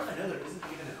 as far as I know, there isn't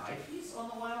even an eyepiece on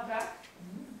the line out back.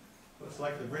 It's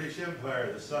like the British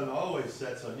Empire. The sun always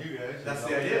sets on you guys. That's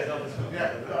the idea.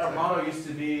 Yeah, our motto used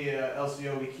to be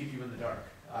LCO, we keep you in the dark.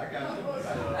 I got you.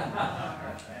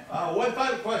 One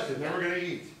final question, then we're going to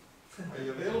eat. Are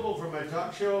you available for my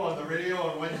talk show on the radio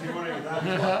on Wednesday morning at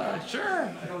 9 o'clock? Sure.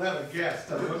 I don't have a guest.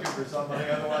 I'm looking for somebody,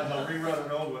 otherwise I'll rerun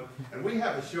an old one. And we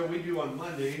have a show we do on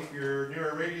Monday. If you're near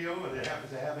a radio and it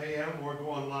happens to have AM, or go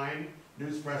online,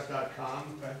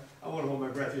 newspress.com. I won't hold my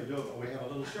breath, you'll do it, but we have a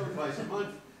little show twice a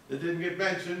month that didn't get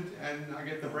mentioned, and I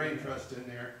get the brain trust in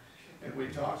there, and we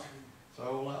talk.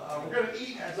 So we're going to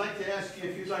eat. I'd like to ask you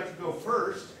if you'd like to go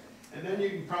first, and then you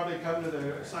can probably come to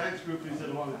the science groupies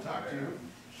that want to talk to you.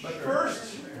 But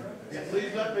first,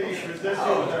 please let me present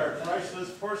you with our priceless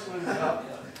porcelain cup.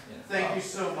 Thank you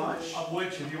so much. Of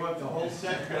which, if you want the whole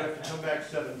set, you're going to have to come back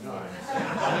 7 times.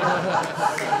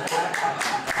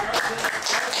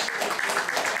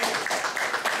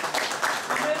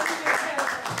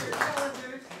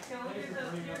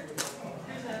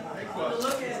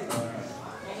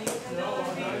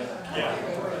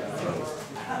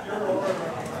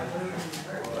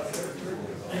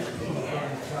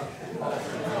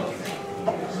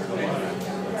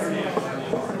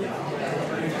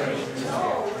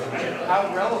 How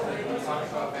relevant to talk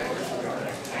about management?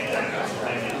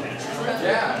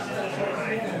 Yeah.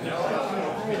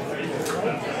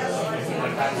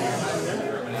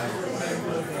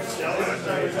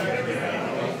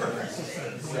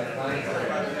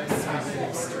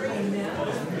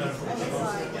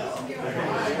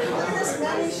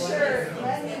 Let me shirt.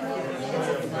 Let me